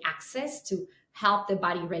HPA axis to help the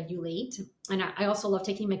body regulate. And I also love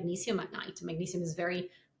taking magnesium at night. Magnesium is very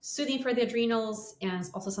soothing for the adrenals, and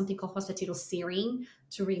also something called phosphatidylserine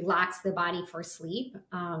to relax the body for sleep.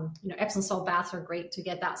 Epsom salt baths are great to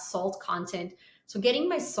get that salt content. So getting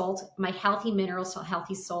my salt, my healthy minerals, so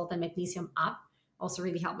healthy salt and magnesium up, also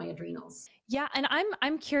really help my adrenals. Yeah. And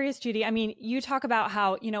I'm curious, Judy. I mean, you talk about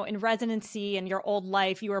how, in residency and your old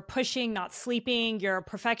life, you were pushing, not sleeping, you're a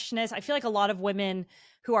perfectionist. I feel like a lot of women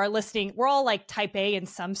who are listening, we're all like type A in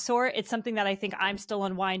some sort. It's something that I think I'm still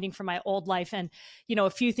unwinding from my old life. And, a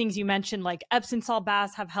few things you mentioned, like Epsom salt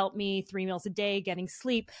baths have helped me, 3 meals a day, getting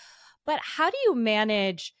sleep. But how do you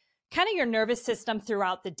manage kind of your nervous system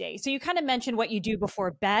throughout the day? So you kind of mentioned what you do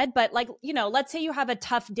before bed, but like, let's say you have a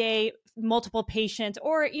tough day, multiple patients,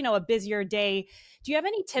 or, a busier day. Do you have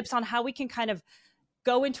any tips on how we can kind of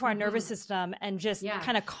go into our nervous system and just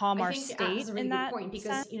kind of calm our state? That's a really good point,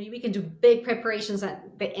 because sense? we can do big preparations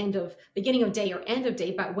at the beginning of day or end of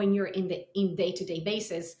day, but when you're in day-to-day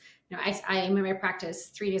basis, I am in my practice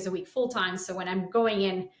 3 days a week full time. So when I'm going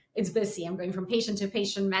in, it's busy. I'm going from patient to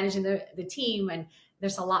patient, managing the team, and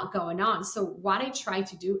there's a lot going on. So what I try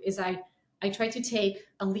to do is I try to take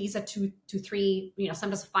at least a 2 to 3,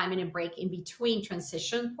 sometimes a 5-minute break in between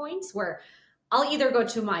transition points, where I'll either go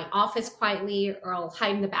to my office quietly, or I'll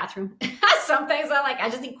hide in the bathroom. Sometimes I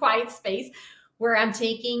just need quiet space, where I'm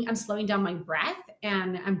slowing down my breath,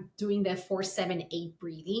 and I'm doing the 4-7-8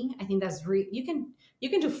 breathing. I think that's you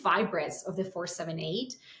can do 5 breaths of the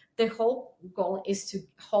 4-7-8. The whole goal is to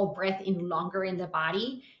hold breath in longer in the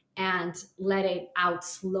body and let it out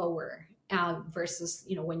slower, versus,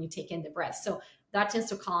 when you take in the breath. So that tends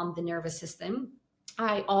to calm the nervous system.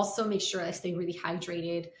 I also make sure I stay really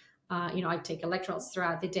hydrated. I take electrolytes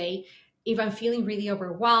throughout the day. If I'm feeling really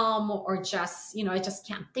overwhelmed, or just, I just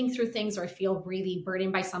can't think through things, or I feel really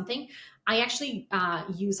burdened by something, I actually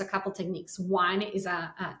use a couple techniques. One is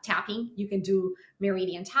a tapping. You can do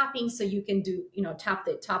meridian tapping. So you can do, tap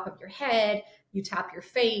the top of your head, you tap your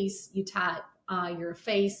face, you tap your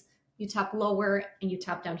face, you tap lower, and you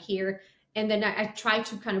tap down here. And then I try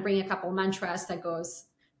to kind of bring a couple mantras that goes,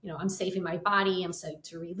 I'm safe in my body, I'm safe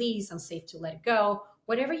to release, I'm safe to let go.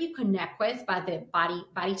 Whatever you connect with, but the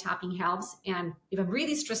body tapping helps. And if I'm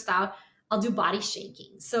really stressed out, I'll do body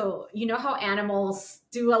shaking. So how animals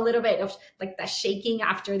do a little bit of like that shaking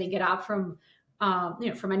after they get up from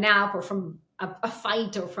a nap, or from a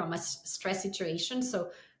fight, or from a stress situation. So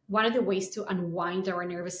one of the ways to unwind our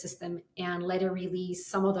nervous system and let it release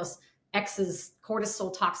some of those excess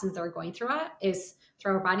cortisol toxins that are going through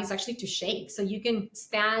our bodies, actually to shake. So you can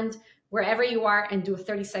stand wherever you are and do a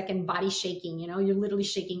 30-second body shaking. You're literally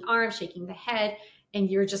shaking arms, shaking the head, and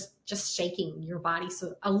you're just shaking your body.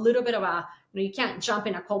 So a little bit of you can't jump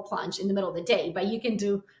in a cold plunge in the middle of the day, but you can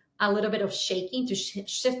do a little bit of shaking to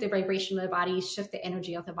shift the vibration of the body, shift the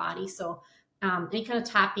energy of the body. So any kind of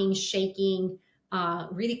tapping, shaking,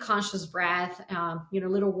 really conscious breath,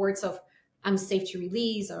 little words of I'm safe to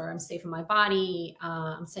release, or I'm safe in my body,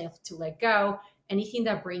 I'm safe to let go. Anything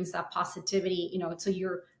that brings that positivity, so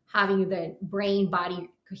you're having the brain body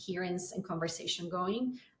coherence and conversation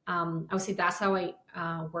going. I would say that's how I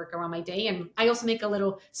work around my day. And I also make a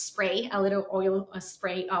little spray, a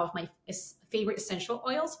spray of my favorite essential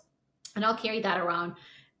oils. And I'll carry that around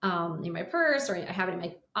in my purse, or I have it in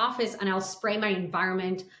my office, and I'll spray my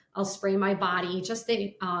environment. I'll spray my body. Just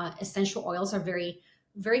the essential oils are very,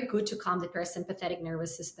 very good to calm the parasympathetic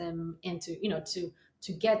nervous system and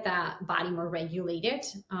to get that body more regulated.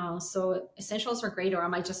 So essentials are great, or I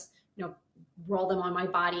might just, roll them on my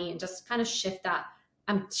body and just kind of shift that.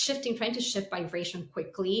 I'm trying to shift vibration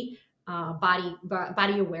quickly,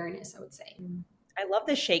 body awareness, I would say. I love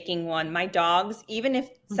the shaking one. My dogs, even if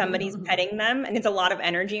somebody's petting them and it's a lot of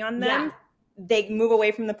energy on them, they move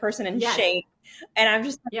away from the person and shake. And I'm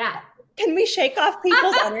just like, can we shake off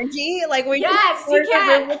people's energy? Like when you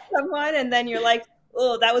can with someone and then you're like,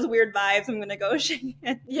 oh, that was weird vibes, I'm going to go shake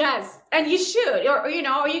it. Yes. And you should, or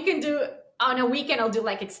you can do on a weekend, I'll do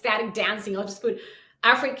like ecstatic dancing. I'll just put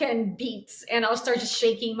African beats and I'll start just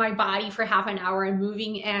shaking my body for half an hour and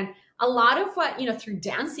moving. And a lot of what, through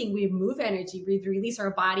dancing, we move energy, we release our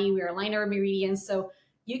body, we align our meridians. So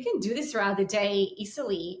you can do this throughout the day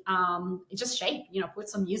easily. Just shake, put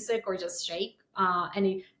some music or just shake.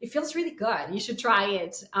 And it feels really good. You should try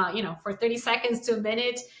it, for 30 seconds to a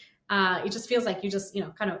minute. It just feels like you just,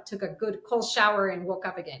 kind of took a good cold shower and woke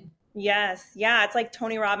up again. Yes. Yeah. It's like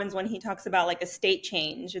Tony Robbins when he talks about like a state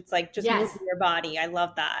change. It's like just moving your body. I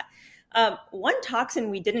love that. One toxin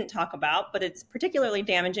we didn't talk about, but it's particularly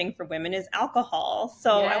damaging for women, is alcohol.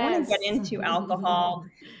 So I want to get into alcohol.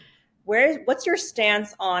 What's your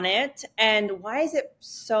stance on it, and why is it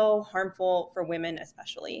so harmful for women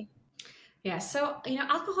especially? Yeah. So,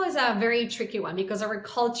 alcohol is a very tricky one because our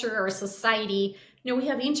culture, our society, we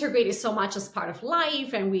have integrated so much as part of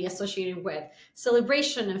life, and we associate it with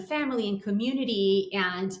celebration and family and community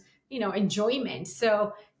and, enjoyment.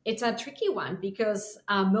 So it's a tricky one because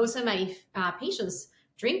most of my patients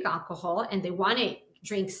drink alcohol and they want to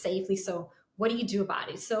drink safely. So what do you do about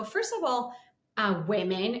it? So first of all,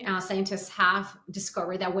 scientists have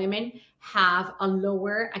discovered that women have a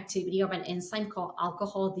lower activity of an enzyme called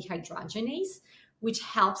alcohol dehydrogenase, which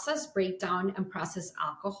helps us break down and process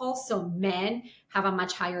alcohol. So men have a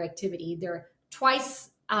much higher activity. They're twice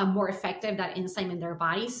more effective, that enzyme in their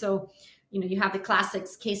body. So, you have the classic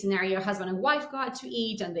case scenario, husband and wife go out to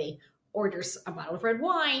eat and they orders a bottle of red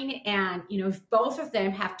wine. And, if both of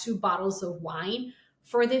them have 2 bottles of wine,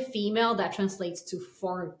 for the female, that translates to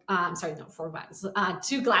 4 bottles,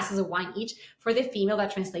 2 glasses of wine each. For the female,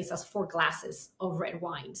 that translates as 4 glasses of red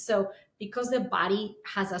wine. So because the body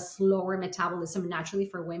has a slower metabolism naturally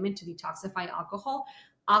for women to detoxify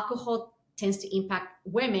alcohol tends to impact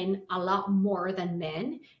women a lot more than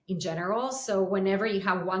men in general. So whenever you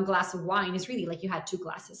have 1 glass of wine, it's really like you had 2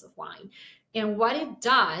 glasses of wine. And what it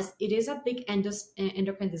does, it is a big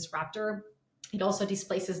endocrine disruptor. It also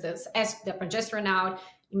displaces the progesterone out.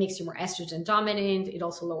 It makes you more estrogen dominant. It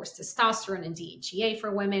also lowers testosterone and DHEA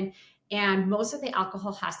for women. And most of the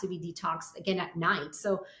alcohol has to be detoxed again at night.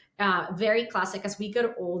 So very classic as we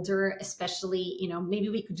get older, especially, maybe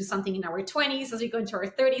we could do something in our 20s, as we go into our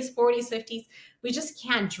 30s, 40s, 50s. We just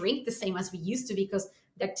can't drink the same as we used to because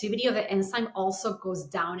the activity of the enzyme also goes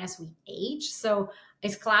down as we age. So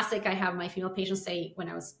it's classic. I have my female patients say when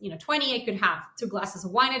I was, 20, I could have 2 glasses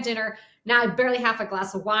of wine at dinner. Now I barely have a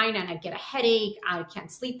glass of wine and I get a headache. I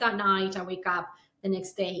can't sleep that night. I wake up the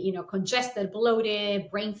next day, congested,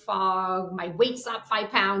 bloated, brain fog, my weight's up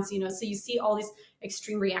 5 pounds, so you see all these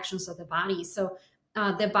extreme reactions of the body. So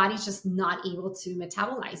the body's just not able to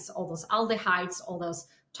metabolize all those aldehydes, all those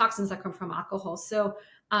toxins that come from alcohol. So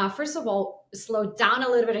first of all, slow down a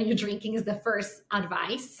little bit on your drinking is the first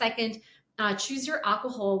advice. Second, choose your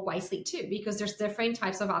alcohol wisely too, because there's different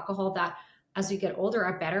types of alcohol that as we get older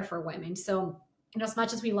are better for women. So as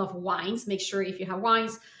much as we love wines, make sure if you have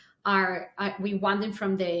wines, we want them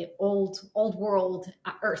from the old world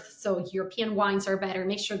earth. So European wines are better.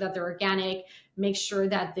 Make sure that they're organic. Make sure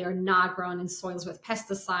that they're not grown in soils with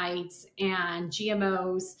pesticides and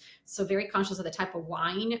GMOs. So very conscious of the type of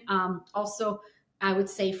wine. Also, I would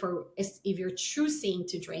say if you're choosing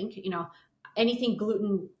to drink, anything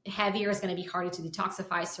gluten heavier is going to be harder to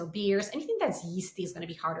detoxify. So beers, anything that's yeasty is going to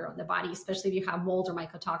be harder on the body, especially if you have mold or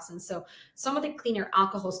mycotoxins. So some of the cleaner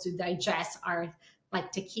alcohols to digest are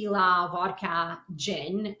like tequila, vodka,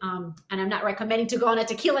 gin. And I'm not recommending to go on a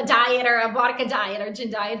tequila diet or a vodka diet or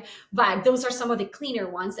gin diet, but those are some of the cleaner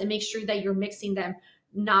ones. And make sure that you're mixing them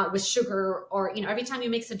not with sugar, or, every time you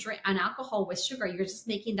mix an alcohol with sugar, you're just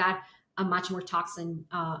making that a much more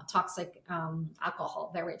toxic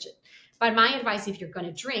alcohol beverage. But my advice, if you're going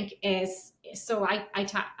to drink, is so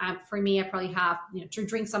for me, I probably have 2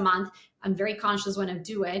 drinks a month. I'm very conscious when I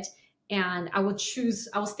do it, and I will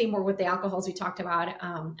stay more with the alcohols we talked about.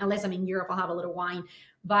 Unless I'm in Europe, I'll have a little wine.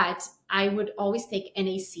 But I would always take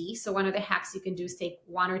NAC. So one of the hacks you can do is take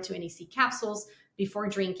 1 or 2 NAC capsules before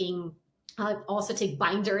drinking. I also take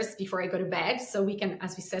binders before I go to bed. So we can,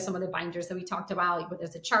 as we said, some of the binders that we talked about, whether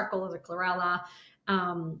it's the charcoal or the chlorella.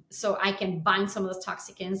 So I can bind some of those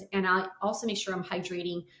toxicants, and I also make sure I'm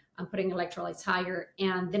hydrating. I'm putting electrolytes higher.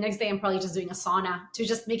 And the next day I'm probably just doing a sauna to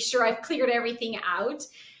just make sure I've cleared everything out.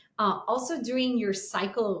 Also during your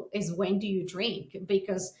cycle is when do you drink?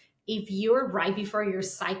 Because if you're right before your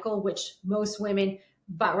cycle, which most women,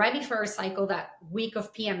 but right before our cycle, that week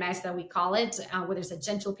of PMS that we call it, whether it's a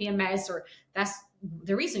gentle PMS, or that's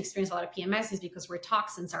the reason we experience a lot of PMS is because where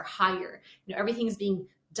toxins are higher. Everything is being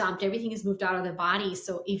dumped, everything is moved out of the body.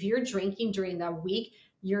 So if you're drinking during that week,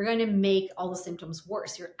 you're going to make all the symptoms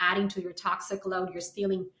worse. You're adding to your toxic load. You're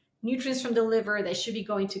stealing nutrients from the liver that should be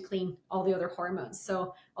going to clean all the other hormones.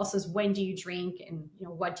 So also is when do you drink, and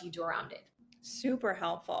what do you do around it? Super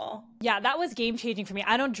helpful. Yeah, that was game changing for me.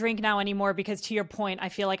 I don't drink now anymore because, to your point, I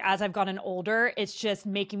feel like as I've gotten older, it's just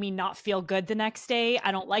making me not feel good the next day.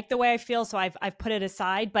 I don't like the way I feel, so I've put it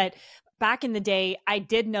aside. But back in the day, I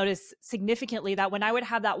did notice significantly that when I would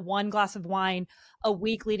have that 1 glass of wine a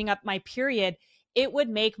week leading up my period, it would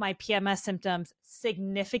make my PMS symptoms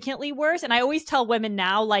significantly worse. And I always tell women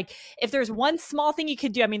now, like, if there's one small thing you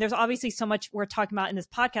could do, I mean, there's obviously so much we're talking about in this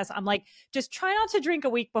podcast. I'm like, just try not to drink a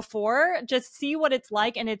week before, just see what it's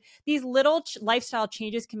like. And these little lifestyle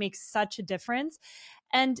changes can make such a difference.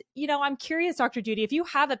 And, I'm curious, Dr. Judy, if you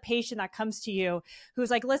have a patient that comes to you who's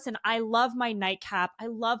like, listen, I love my nightcap. I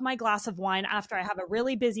love my glass of wine after I have a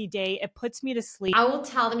really busy day. It puts me to sleep. I will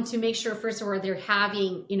tell them to make sure, first of all, they're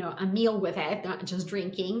having, a meal with it, not just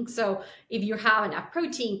drinking. So if you have enough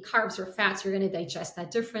protein, carbs, or fats, you're going to digest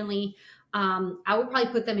that differently. I would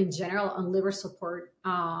probably put them in general on liver support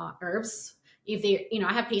herbs. If they,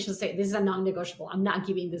 I have patients say, this is a non-negotiable. I'm not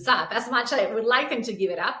giving this up. As much as I would like them to give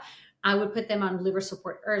it up, I would put them on liver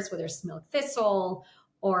support herbs, whether it's milk thistle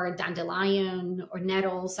or dandelion or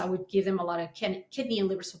nettles. I would give them a lot of kidney and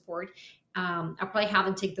liver support. I'll probably have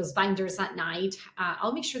them take those binders at night.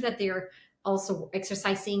 I'll make sure that they're also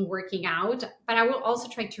exercising, working out, but I will also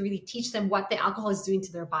try to really teach them what the alcohol is doing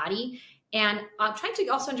to their body. And I'm trying to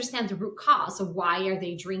also understand the root cause of why are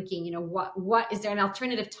they drinking? What is there an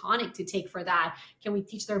alternative tonic to take for that? Can we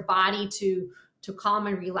teach their body to calm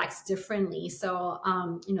and relax differently? So,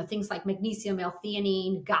 things like magnesium,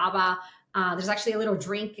 L-theanine, GABA. There's actually a little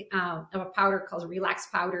drink of a powder called Relax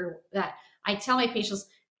Powder that I tell my patients,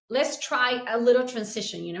 let's try a little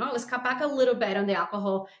transition, let's cut back a little bit on the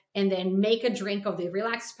alcohol and then make a drink of the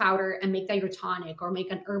Relax Powder and make that your tonic, or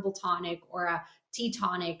make an herbal tonic or a tea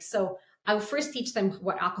tonic. So I will first teach them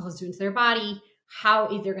what alcohol is doing to their body, how,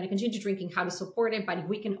 if they're going to continue drinking, how to support it. But if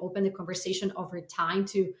we can open the conversation over time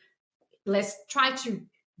to, let's try to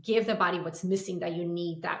give the body what's missing that you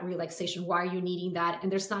need, that relaxation. Why are you needing that?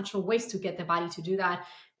 And there's natural ways to get the body to do that.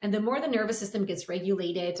 And the more the nervous system gets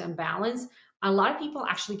regulated and balanced, a lot of people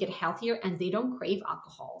actually get healthier and they don't crave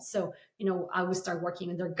alcohol. So, I would start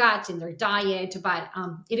working in their gut, in their diet, but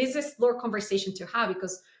it is a slower conversation to have,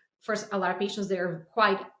 because first, a lot of patients, they're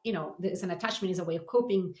quite, there's an attachment is a way of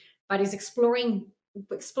coping, but it's exploring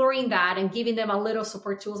that and giving them a little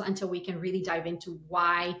support tools until we can really dive into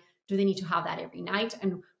why do they need to have that every night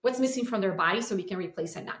and what's missing from their body so we can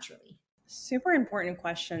replace it naturally. Super important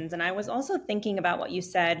questions. And I was also thinking about what you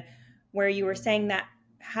said, where you were saying that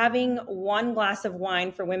having 1 glass of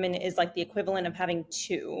wine for women is like the equivalent of having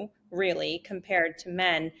 2, really, compared to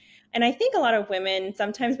men. And I think a lot of women,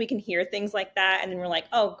 sometimes we can hear things like that and then we're like,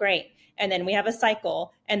 oh, great. And then we have a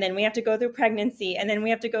cycle, and then we have to go through pregnancy, and then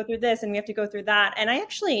we have to go through this, and we have to go through that. And I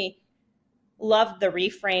actually love the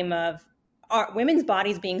reframe of women's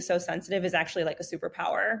bodies being so sensitive is actually like a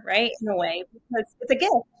superpower, right? In a way, because it's a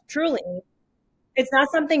gift, truly. It's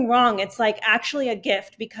not something wrong. It's like actually a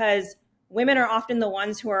gift, because women are often the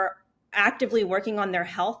ones who are actively working on their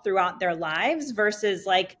health throughout their lives, versus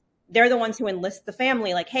like they're the ones who enlist the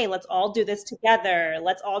family, like, hey, let's all do this together.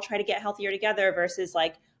 Let's all try to get healthier together, versus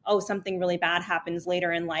like, oh, something really bad happens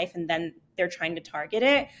later in life and then they're trying to target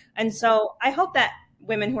it. And so I hope that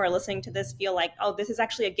women who are listening to this feel like, oh, this is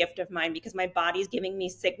actually a gift of mine because my body's giving me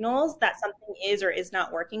signals that something is or is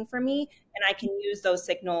not working for me, and I can use those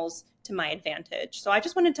signals to my advantage. So I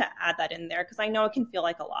just wanted to add that in there because I know it can feel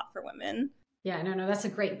like a lot for women. Yeah, no, that's a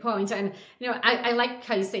great point. And, I like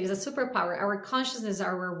how you say it's a superpower. Our consciousness,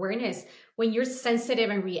 our awareness, when you're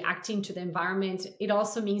sensitive and reacting to the environment, it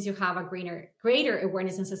also means you have a greater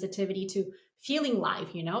awareness and sensitivity to feeling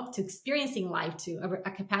life, to experiencing life, to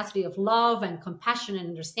a capacity of love and compassion and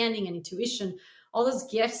understanding and intuition. All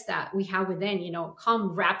those gifts that we have within,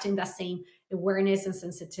 come wrapped in that same awareness and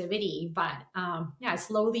sensitivity. But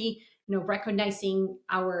slowly, recognizing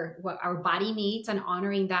what our body needs and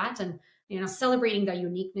honoring that, and celebrating the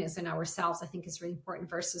uniqueness in ourselves, I think is really important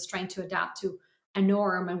versus trying to adapt to a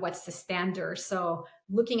norm and what's the standard. So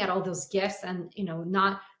looking at all those gifts and,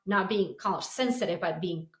 not being called sensitive, but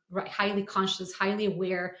being highly conscious, highly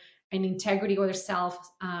aware, and integrity with ourselves,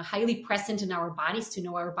 highly present in our bodies to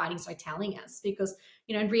know our bodies are telling us. Because,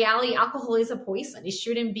 in reality, alcohol is a poison.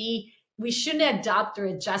 We shouldn't adopt or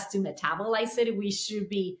adjust to metabolize it. We should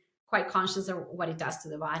be quite conscious of what it does to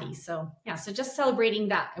the body. So just celebrating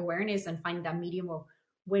that awareness and finding that medium of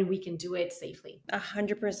when we can do it safely.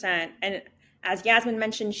 100%. And as Yasmin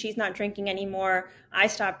mentioned, she's not drinking anymore. I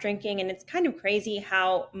stopped drinking, and it's kind of crazy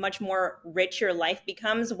how much more rich your life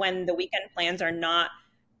becomes when the weekend plans are not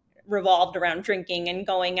revolved around drinking and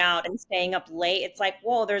going out and staying up late. It's like,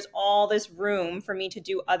 whoa, there's all this room for me to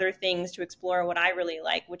do other things, to explore what I really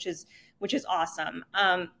like, which is awesome.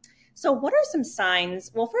 So what are some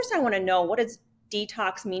signs? Well, first I want to know, what does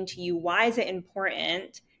detox mean to you? Why is it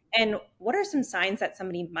important? And what are some signs that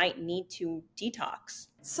somebody might need to detox?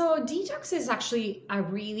 So detox is actually a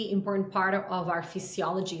really important part of our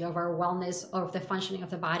physiology, of our wellness, of the functioning of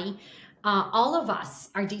the body. All of us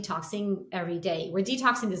are detoxing every day. We're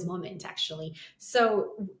detoxing this moment, actually.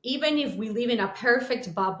 So even if we live in a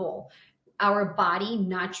perfect bubble, our body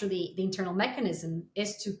naturally, the internal mechanism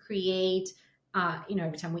is to create,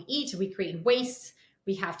 every time we eat, we create waste.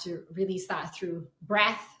 We have to release that through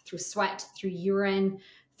breath, through sweat, through urine,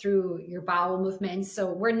 through your bowel movements.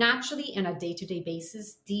 So we're naturally on a day-to-day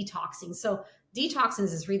basis detoxing. So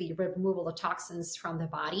detoxins is really removal of toxins from the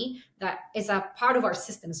body. That is a part of our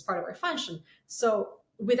system, is part of our function. So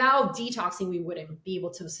without detoxing, we wouldn't be able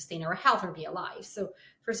to sustain our health or be alive. So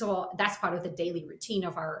first of all, that's part of the daily routine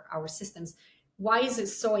of our systems. Why is it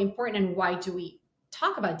so important, and why do we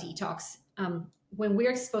talk about detox? When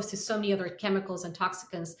we're exposed to so many other chemicals and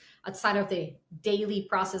toxicants outside of the daily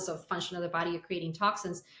process of function of the body of creating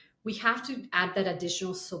toxins, we have to add that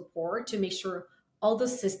additional support to make sure all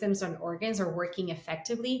those systems and organs are working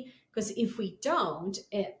effectively. Because if we don't,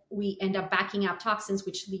 we end up backing up toxins,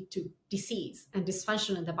 which lead to disease and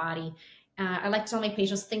dysfunction in the body. I like to tell my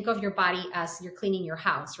patients, think of your body as you're cleaning your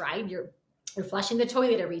house, right? You're flushing the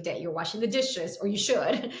toilet every day. You're washing the dishes, or you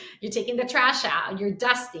should. You're taking the trash out. You're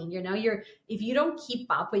dusting. If you don't keep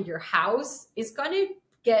up with your house, it's going to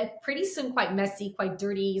get pretty soon quite messy, quite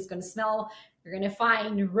dirty. It's going to smell. You're going to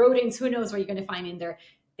find rodents. Who knows what you're going to find in there?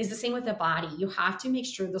 It's the same with the body. You have to make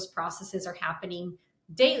sure those processes are happening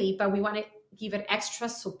daily, but we want to give it extra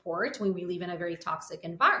support when we live in a very toxic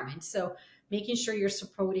environment. So making sure you're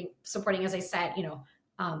supporting, as I said,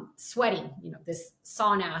 sweating, this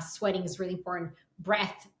sauna, sweating is really important.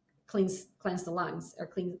 Breath cleanse the lungs, or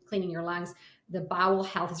cleaning your lungs. The bowel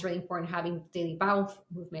health is really important, having daily bowel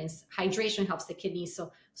movements. Hydration helps the kidneys.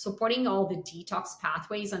 So supporting all the detox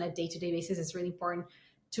pathways on a day-to-day basis is really important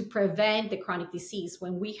to prevent the chronic disease.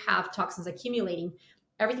 When we have toxins accumulating,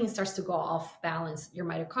 everything starts to go off balance. Your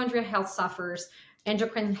mitochondrial health suffers,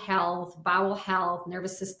 endocrine health, bowel health,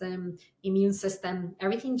 nervous system, immune system,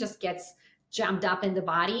 everything just gets jammed up in the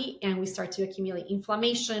body, and we start to accumulate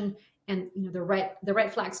inflammation, and the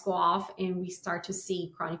red flags go off, and we start to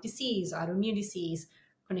see chronic disease, autoimmune disease,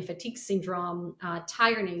 chronic fatigue syndrome,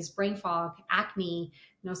 tiredness, brain fog, acne.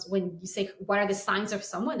 When you say what are the signs of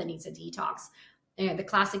someone that needs a detox, the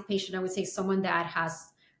classic patient, I would say someone that has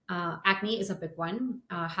acne is a big one.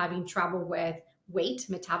 Having trouble with weight,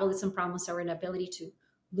 metabolism problems, or inability to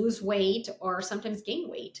lose weight or sometimes gain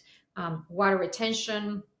weight. Water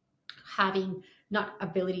retention, having not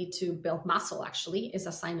ability to build muscle actually is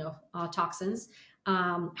a sign of toxins.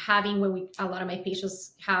 Having a lot of my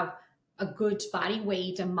patients have a good body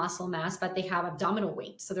weight and muscle mass, but they have abdominal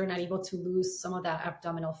weight, so they're not able to lose some of that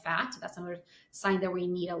abdominal fat. That's another sign that we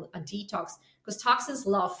need a detox, because toxins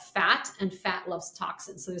love fat and fat loves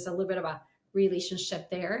toxins. So there's a little bit of a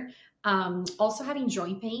relationship there. Also having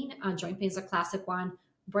joint pain. Joint pain is a classic one.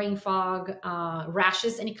 Brain fog,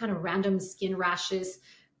 rashes, any kind of random skin rashes.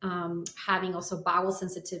 Having also bowel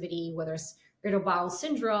sensitivity, whether it's irritable bowel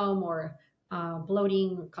syndrome or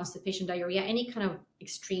bloating, constipation, diarrhea, any kind of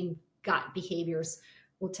extreme gut behaviors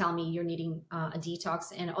will tell me you're needing a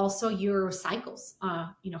detox. And also your cycles.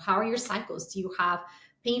 How are your cycles? Do you have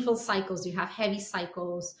painful cycles? Do you have heavy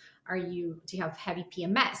cycles? Do you have heavy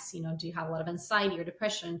PMS? Do you have a lot of anxiety or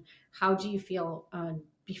depression? How do you feel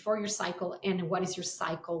before your cycle, and what is your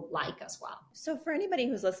cycle like as well? So for anybody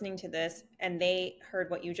who's listening to this and they heard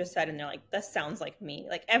what you just said and they're like, this sounds like me,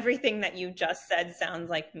 like everything that you just said sounds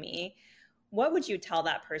like me, what would you tell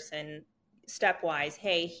that person stepwise?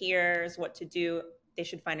 Hey, here's what to do. They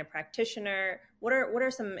should find a practitioner. What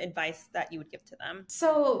are some advice that you would give to them?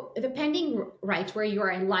 So depending, right, where you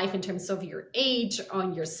are in life in terms of your age,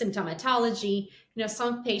 on your symptomatology,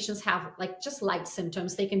 some patients have just light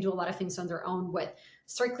symptoms. They can do a lot of things on their own with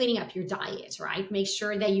start cleaning up your diet, right? Make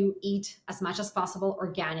sure that you eat as much as possible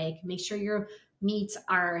organic. Make sure your meats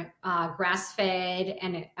are grass-fed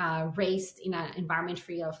and raised in an environment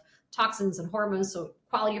free of toxins and hormones, so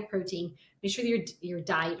quality of protein. Make sure that your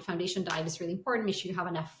diet, foundation diet, is really important. Make sure you have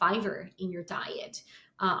enough fiber in your diet.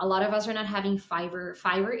 A lot of us are not having fiber.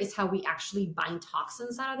 Fiber is how we actually bind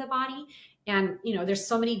toxins out of the body. And, there's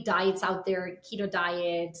so many diets out there, keto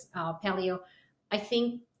diets, paleo. I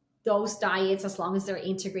think those diets, as long as they're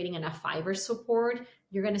integrating enough fiber support,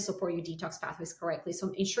 you're going to support your detox pathways correctly. So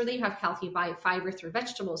ensure that you have healthy fiber through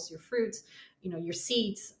vegetables, your fruits, your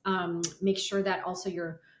seeds. Make sure that also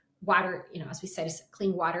your water, as we said, is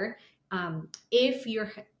clean water. If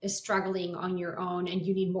you're struggling on your own and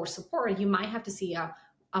you need more support, you might have to see a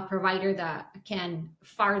provider that can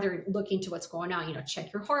further look into what's going on.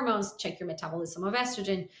 Check your hormones, check your metabolism of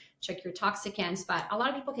estrogen, check your toxicants. But a lot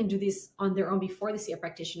of people can do this on their own before they see a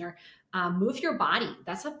practitioner. Move your body.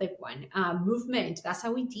 That's a big one. Movement. That's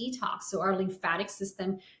how we detox. So our lymphatic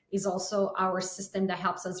system is also our system that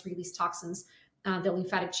helps us release toxins. The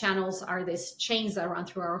lymphatic channels are these chains that run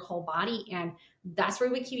through our whole body, and that's where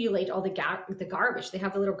we accumulate all the garbage. They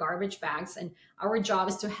have the little garbage bags, and our job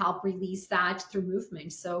is to help release that through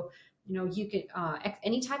movement. So, you could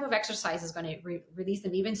any type of exercise is going to release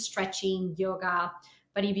them, even stretching, yoga.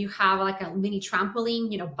 But if you have like a mini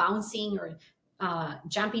trampoline, bouncing or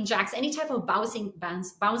jumping jacks, any type of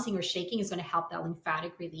bouncing or shaking is going to help that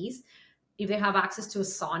lymphatic release. If they have access to a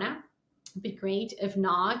sauna, be great. If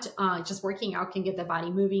not, just working out can get the body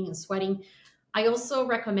moving and sweating. I also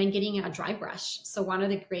recommend getting a dry brush. So one of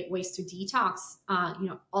the great ways to detox,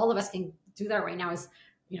 all of us can do that right now, is,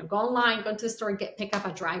 go online, go to the store, pick up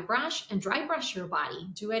a dry brush and dry brush your body.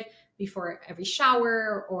 Do it before every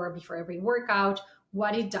shower or before every workout.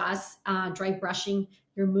 What it does, dry brushing,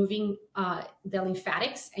 you're moving the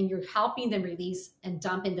lymphatics and you're helping them release and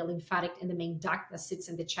dump in the lymphatic in the main duct that sits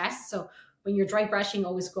in the chest. So when you're dry brushing,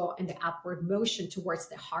 always go in the upward motion towards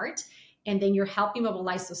the heart. And then you're helping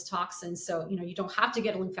mobilize those toxins. So, you don't have to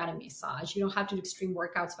get a lymphatic massage. You don't have to do extreme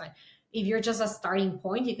workouts. But if you're just a starting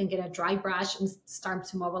point, you can get a dry brush and start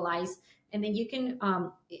to mobilize. And then you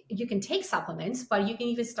can take supplements, but you can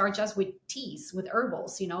even start just with teas, with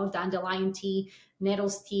herbals, dandelion tea,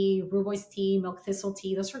 nettles tea, rooibos tea, milk thistle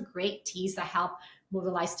tea. Those are great teas that help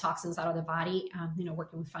mobilize toxins out of the body,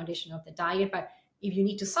 working with foundation of the diet. But if you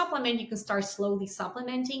need to supplement, you can start slowly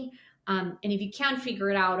supplementing. And if you can't figure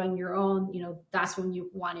it out on your own, that's when you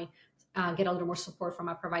want to get a little more support from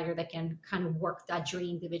a provider that can kind of work that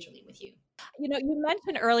journey individually with you. You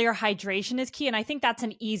mentioned earlier hydration is key, and I think that's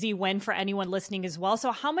an easy win for anyone listening as well.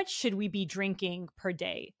 So how much should we be drinking per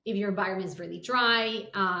day? If your environment is really dry,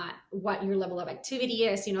 what your level of activity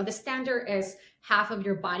is, the standard is half of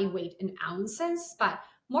your body weight in ounces, but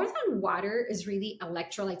more than water is really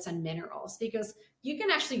electrolytes and minerals, because you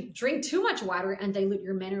can actually drink too much water and dilute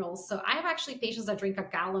your minerals. So I have actually patients that drink a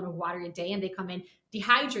gallon of water a day and they come in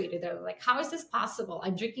dehydrated. They're like, how is this possible?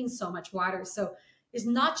 I'm drinking so much water. So it's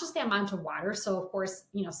not just the amount of water. So of course,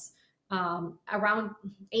 around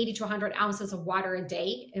 80 to 100 ounces of water a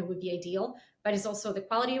day, it would be ideal, but it's also the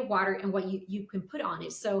quality of water and what you can put on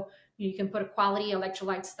it. So you can put a quality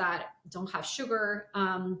electrolytes that don't have sugar.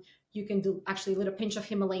 You can do actually a little pinch of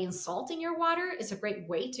Himalayan salt in your water. It's a great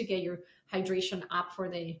way to get your hydration up for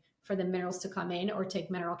the minerals to come in, or take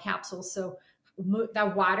mineral capsules. So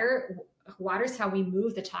that water is how we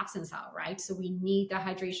move the toxins out, right? So we need that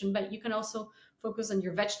hydration, but you can also focus on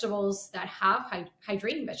your vegetables that have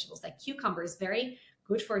hydrating vegetables. Like cucumber is very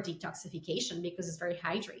good for detoxification because it's very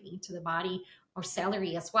hydrating to the body, or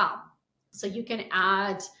celery as well. So you can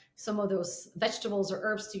add some of those vegetables or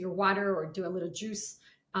herbs to your water, or do a little juice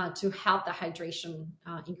to help the hydration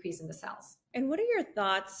increase in the cells. And what are your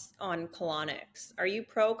thoughts on colonics? Are you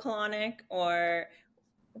pro colonic, or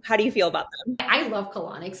how do you feel about them? I love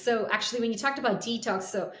colonics. So actually, when you talked about detox,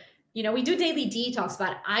 so we do daily detox,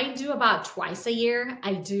 but I do about twice a year.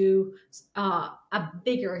 I do a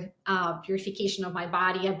bigger purification of my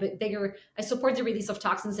body, I support the release of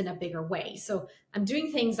toxins in a bigger way. So I'm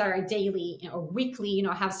doing things that are daily or weekly,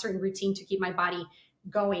 I have a certain routine to keep my body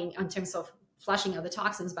going in terms of flushing out the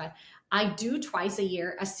toxins. But I do twice a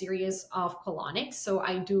year a series of colonics. So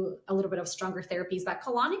I do a little bit of stronger therapies, but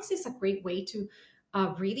colonics is a great way to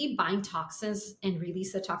really bind toxins and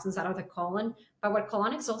release the toxins out of the colon. But what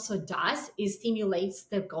colonics also does is stimulates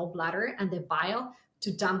the gallbladder and the bile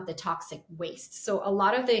to dump the toxic waste. So a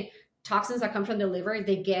lot of the toxins that come from the liver,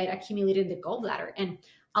 they get accumulated in the gallbladder. And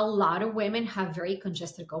a lot of women have very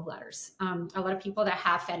congested gallbladders. A lot of people that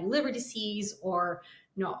have fatty liver disease or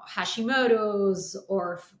Hashimoto's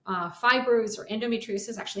or fibroids or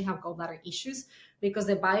endometriosis actually have gallbladder issues because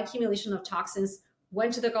the bioaccumulation of toxins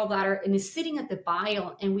went to the gallbladder and is sitting at the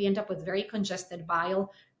bile, and we end up with very congested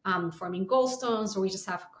bile, forming gallstones, or we just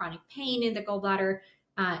have chronic pain in the gallbladder.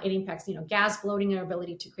 It impacts, gas, bloating, our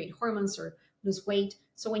ability to create hormones or lose weight.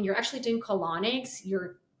 So when you're actually doing colonics,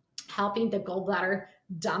 you're helping the gallbladder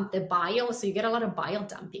dump the bile. So you get a lot of bile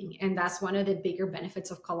dumping. And that's one of the bigger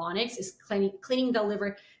benefits of colonics is cleaning the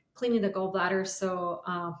liver, cleaning the gallbladder. So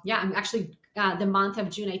I'm actually, the month of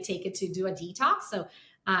June, I take it to do a detox. So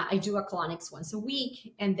I do a colonics once a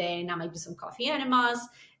week, and then I might do some coffee enemas.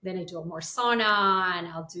 Then I do a more sauna, and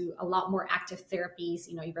I'll do a lot more active therapies,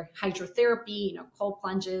 either hydrotherapy, cold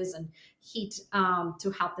plunges and heat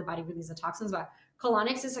to help the body release the toxins. But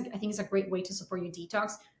colonics I think is a great way to support your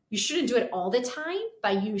detox. You shouldn't do it all the time,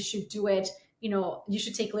 but you should do it, you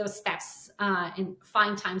should take little steps and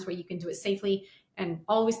find times where you can do it safely, and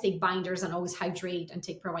always take binders and always hydrate and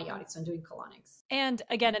take probiotics when doing colonics. And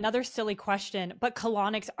again, another silly question, but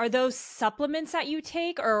colonics, are those supplements that you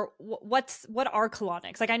take, or what are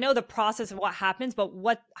colonics? Like, I know the process of what happens, but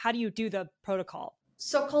how do you do the protocol?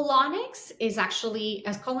 So colonics is actually,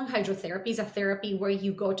 as colon hydrotherapy, is a therapy where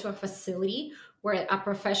you go to a facility where a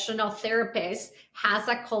professional therapist has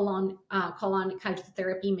a colon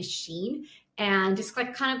hydrotherapy machine. And it's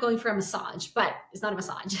like kind of going for a massage, but it's not a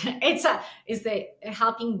massage. It's the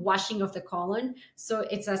helping washing of the colon. So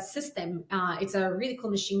it's a system. It's a really cool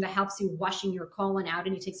machine that helps you washing your colon out,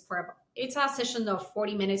 and it takes forever. It's a session of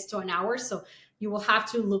 40 minutes to an hour. So you will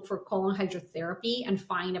have to look for colon hydrotherapy and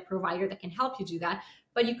find a provider that can help you do that.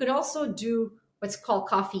 But you could also do what's called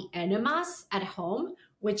coffee enemas at home,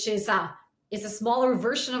 which is a smaller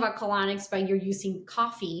version of a colonics, but you're using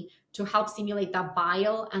coffee to help stimulate the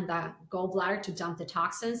bile and the gallbladder to dump the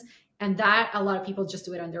toxins. And that, a lot of people just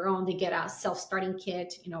do it on their own. They get a self-starting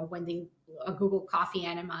kit, when they Google coffee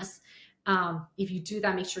enemas. If you do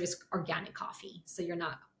that, make sure it's organic coffee, so you're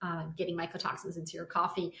not getting mycotoxins into your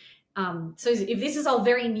coffee. So if this is all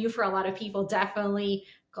very new for a lot of people, definitely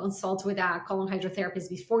consult with a colon hydrotherapist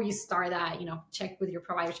before you start that. Check with your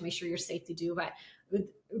provider to make sure you're safe to do. But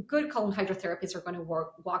good colon hydrotherapists are going to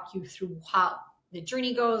walk you through how the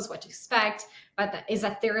journey goes, what to expect, but that is a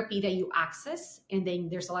therapy that you access. And then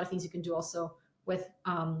there's a lot of things you can do also with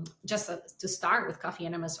to start with coffee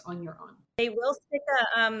enemas on your own. They will stick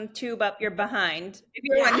a tube up your behind. If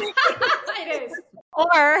you're wondering. It is.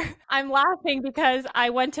 Or I'm laughing because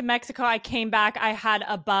I went to Mexico. I came back. I had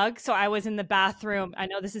a bug. So I was in the bathroom. I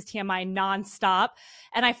know this is TMI nonstop.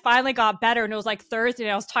 And I finally got better. And it was like Thursday.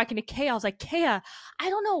 And I was talking to Kaya. I was like, Kaya, I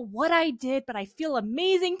don't know what I did, but I feel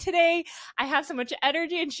amazing today. I have so much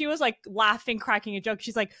energy. And she was like laughing, cracking a joke.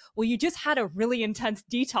 She's like, well, you just had a really intense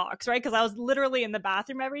detox, right? Because I was literally in the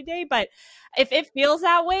bathroom every day. But if it feels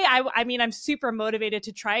that way, I mean, I'm super motivated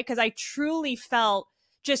to try it because I truly felt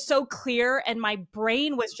just so clear and my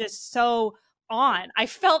brain was just so on. I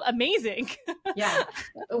felt amazing. Yeah.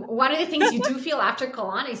 One of the things you do feel after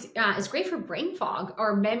colonics is great for brain fog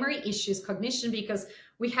or memory issues, cognition, because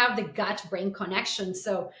we have the gut-brain connection.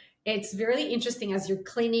 So it's really interesting as you're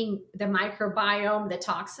cleaning the microbiome, the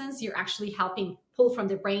toxins, you're actually helping pull from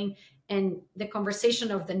the brain, and the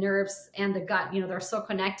conversation of the nerves and the gut, they're so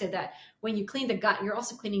connected that when you clean the gut, you're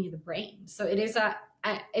also cleaning the brain. So it is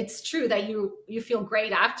it's true that you feel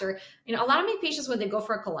great after. A lot of my patients, when they go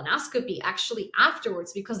for a colonoscopy, actually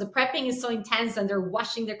afterwards, because the prepping is so intense and they're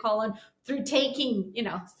washing their colon through taking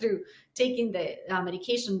the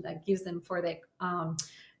medication that gives them for the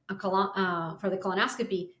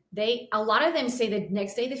colonoscopy. A lot of them say that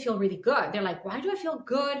next day they feel really good. They're like, why do I feel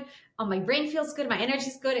good? My brain feels good. My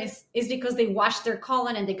energy's good. Is because they washed their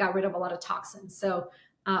colon and they got rid of a lot of toxins. So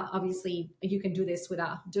obviously you can do this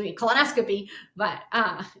without doing a colonoscopy, but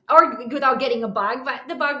or without getting a bug, but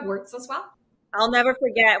the bug works as well. I'll never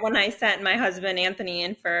forget when I sent my husband Anthony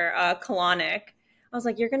in for a colonic. I was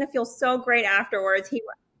like, you're going to feel so great afterwards.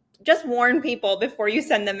 just warn people before you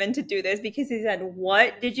send them in to do this, because he said,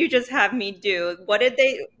 what did you just have me do? What did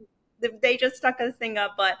they just stuck this thing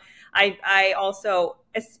up? But I also,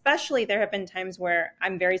 especially there have been times where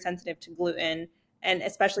I'm very sensitive to gluten, and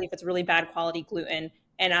especially if it's really bad quality gluten.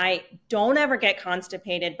 And I don't ever get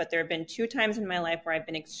constipated, but there have been 2 times in my life where I've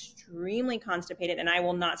been extremely constipated, and I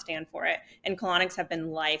will not stand for it. And colonics have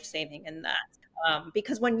been life-saving in that.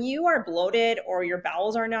 Because when you are bloated or your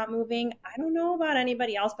bowels are not moving, I don't know about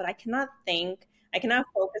anybody else, but I cannot think. I cannot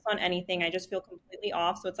focus on anything. I just feel completely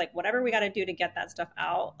off. So it's like, whatever we got to do to get that stuff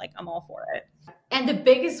out, like I'm all for it. And the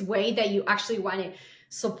biggest way that you actually want to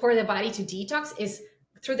support the body to detox is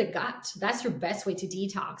through the gut. That's your best way to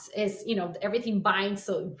detox, is, everything binds.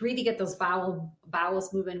 So really get those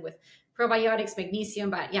bowels moving with probiotics, magnesium.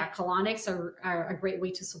 But yeah, colonics are a great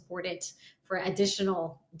way to support it for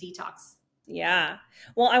additional detox. Yeah.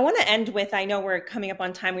 Well, I want to end with, I know we're coming up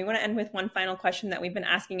on time. We want to end with one final question that we've been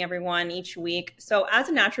asking everyone each week. So as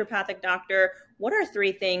a naturopathic doctor, what are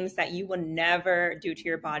 3 things that you would never do to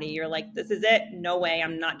your body? You're like, this is it. No way.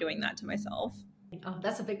 I'm not doing that to myself. Oh,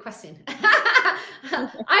 that's a big question. I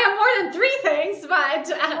have more than 3 things, but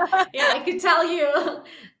yeah, I could tell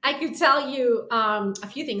you a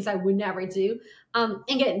few things I would never do.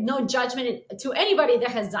 Again, no judgment to anybody that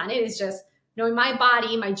has done it. It's just knowing my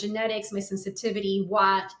body, my genetics, my sensitivity,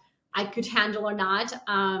 what I could handle or not.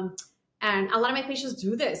 And a lot of my patients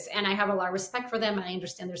do this, and I have a lot of respect for them, and I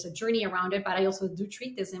understand there's a journey around it, but I also do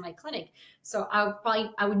treat this in my clinic. So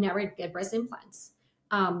I would never get breast implants.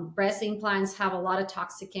 Breast implants have a lot of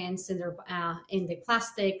toxicants in the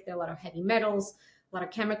plastic. There are a lot of heavy metals, a lot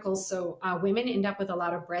of chemicals. So women end up with a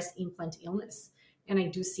lot of breast implant illness. And I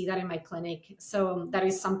do see that in my clinic. So that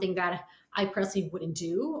is something that I personally wouldn't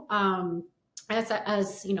do. If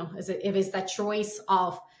it's that choice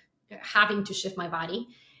of having to shift my body.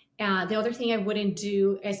 The other thing I wouldn't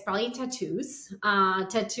do is probably tattoos.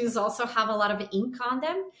 Tattoos also have a lot of ink on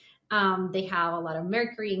them. They have a lot of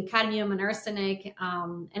mercury and cadmium and arsenic.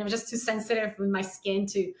 And I'm just too sensitive with my skin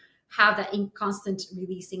to have that ink constant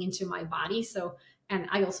releasing into my body. So, and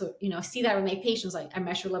I also, see that with my patients. Like I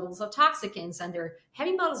measure levels of toxicants, and their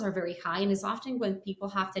heavy metals are very high. And it's often when people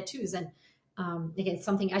have tattoos. And again,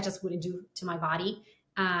 something I just wouldn't do to my body.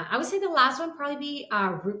 I would say the last one probably be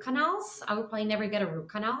root canals. I would probably never get a root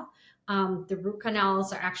canal. The root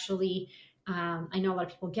canals are actually, I know a lot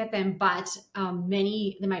of people get them, but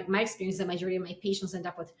my experience, the majority of my patients end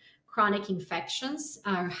up with chronic infections,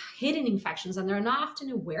 hidden infections, and they're not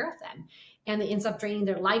often aware of them. And it ends up draining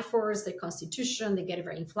their life force, their constitution. They get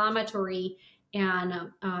very inflammatory,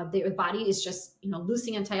 and their body is just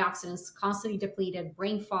losing antioxidants, constantly depleted,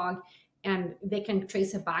 brain fog, and they can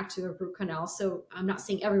trace it back to a root canal. So I'm not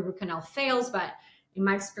saying every root canal fails, but in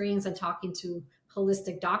my experience and talking to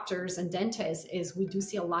holistic doctors and dentists, is we do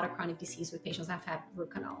see a lot of chronic disease with patients that have had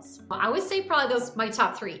root canals. I would say probably those my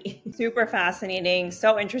top 3. Super fascinating,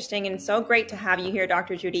 so interesting, and so great to have you here,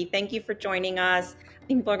 Dr. Judy. Thank you for joining us. I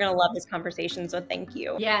think people are going to love this conversation, so thank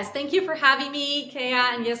you. Yes, thank you for having me, Kea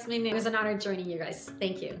and Yasmin. It was an honor joining you guys.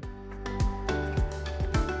 Thank you.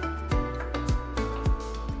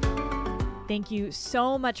 Thank you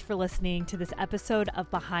so much for listening to this episode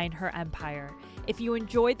of Behind Her Empire. If you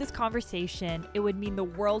enjoyed this conversation, it would mean the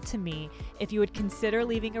world to me if you would consider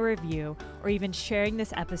leaving a review or even sharing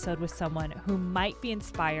this episode with someone who might be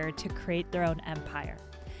inspired to create their own empire.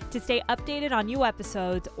 To stay updated on new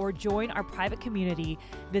episodes or join our private community,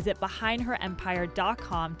 visit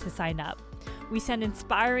behindherempire.com to sign up. We send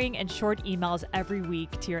inspiring and short emails every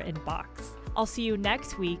week to your inbox. I'll see you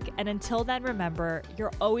next week, and until then, remember,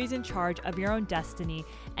 you're always in charge of your own destiny,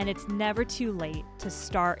 and it's never too late to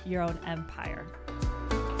start your own empire.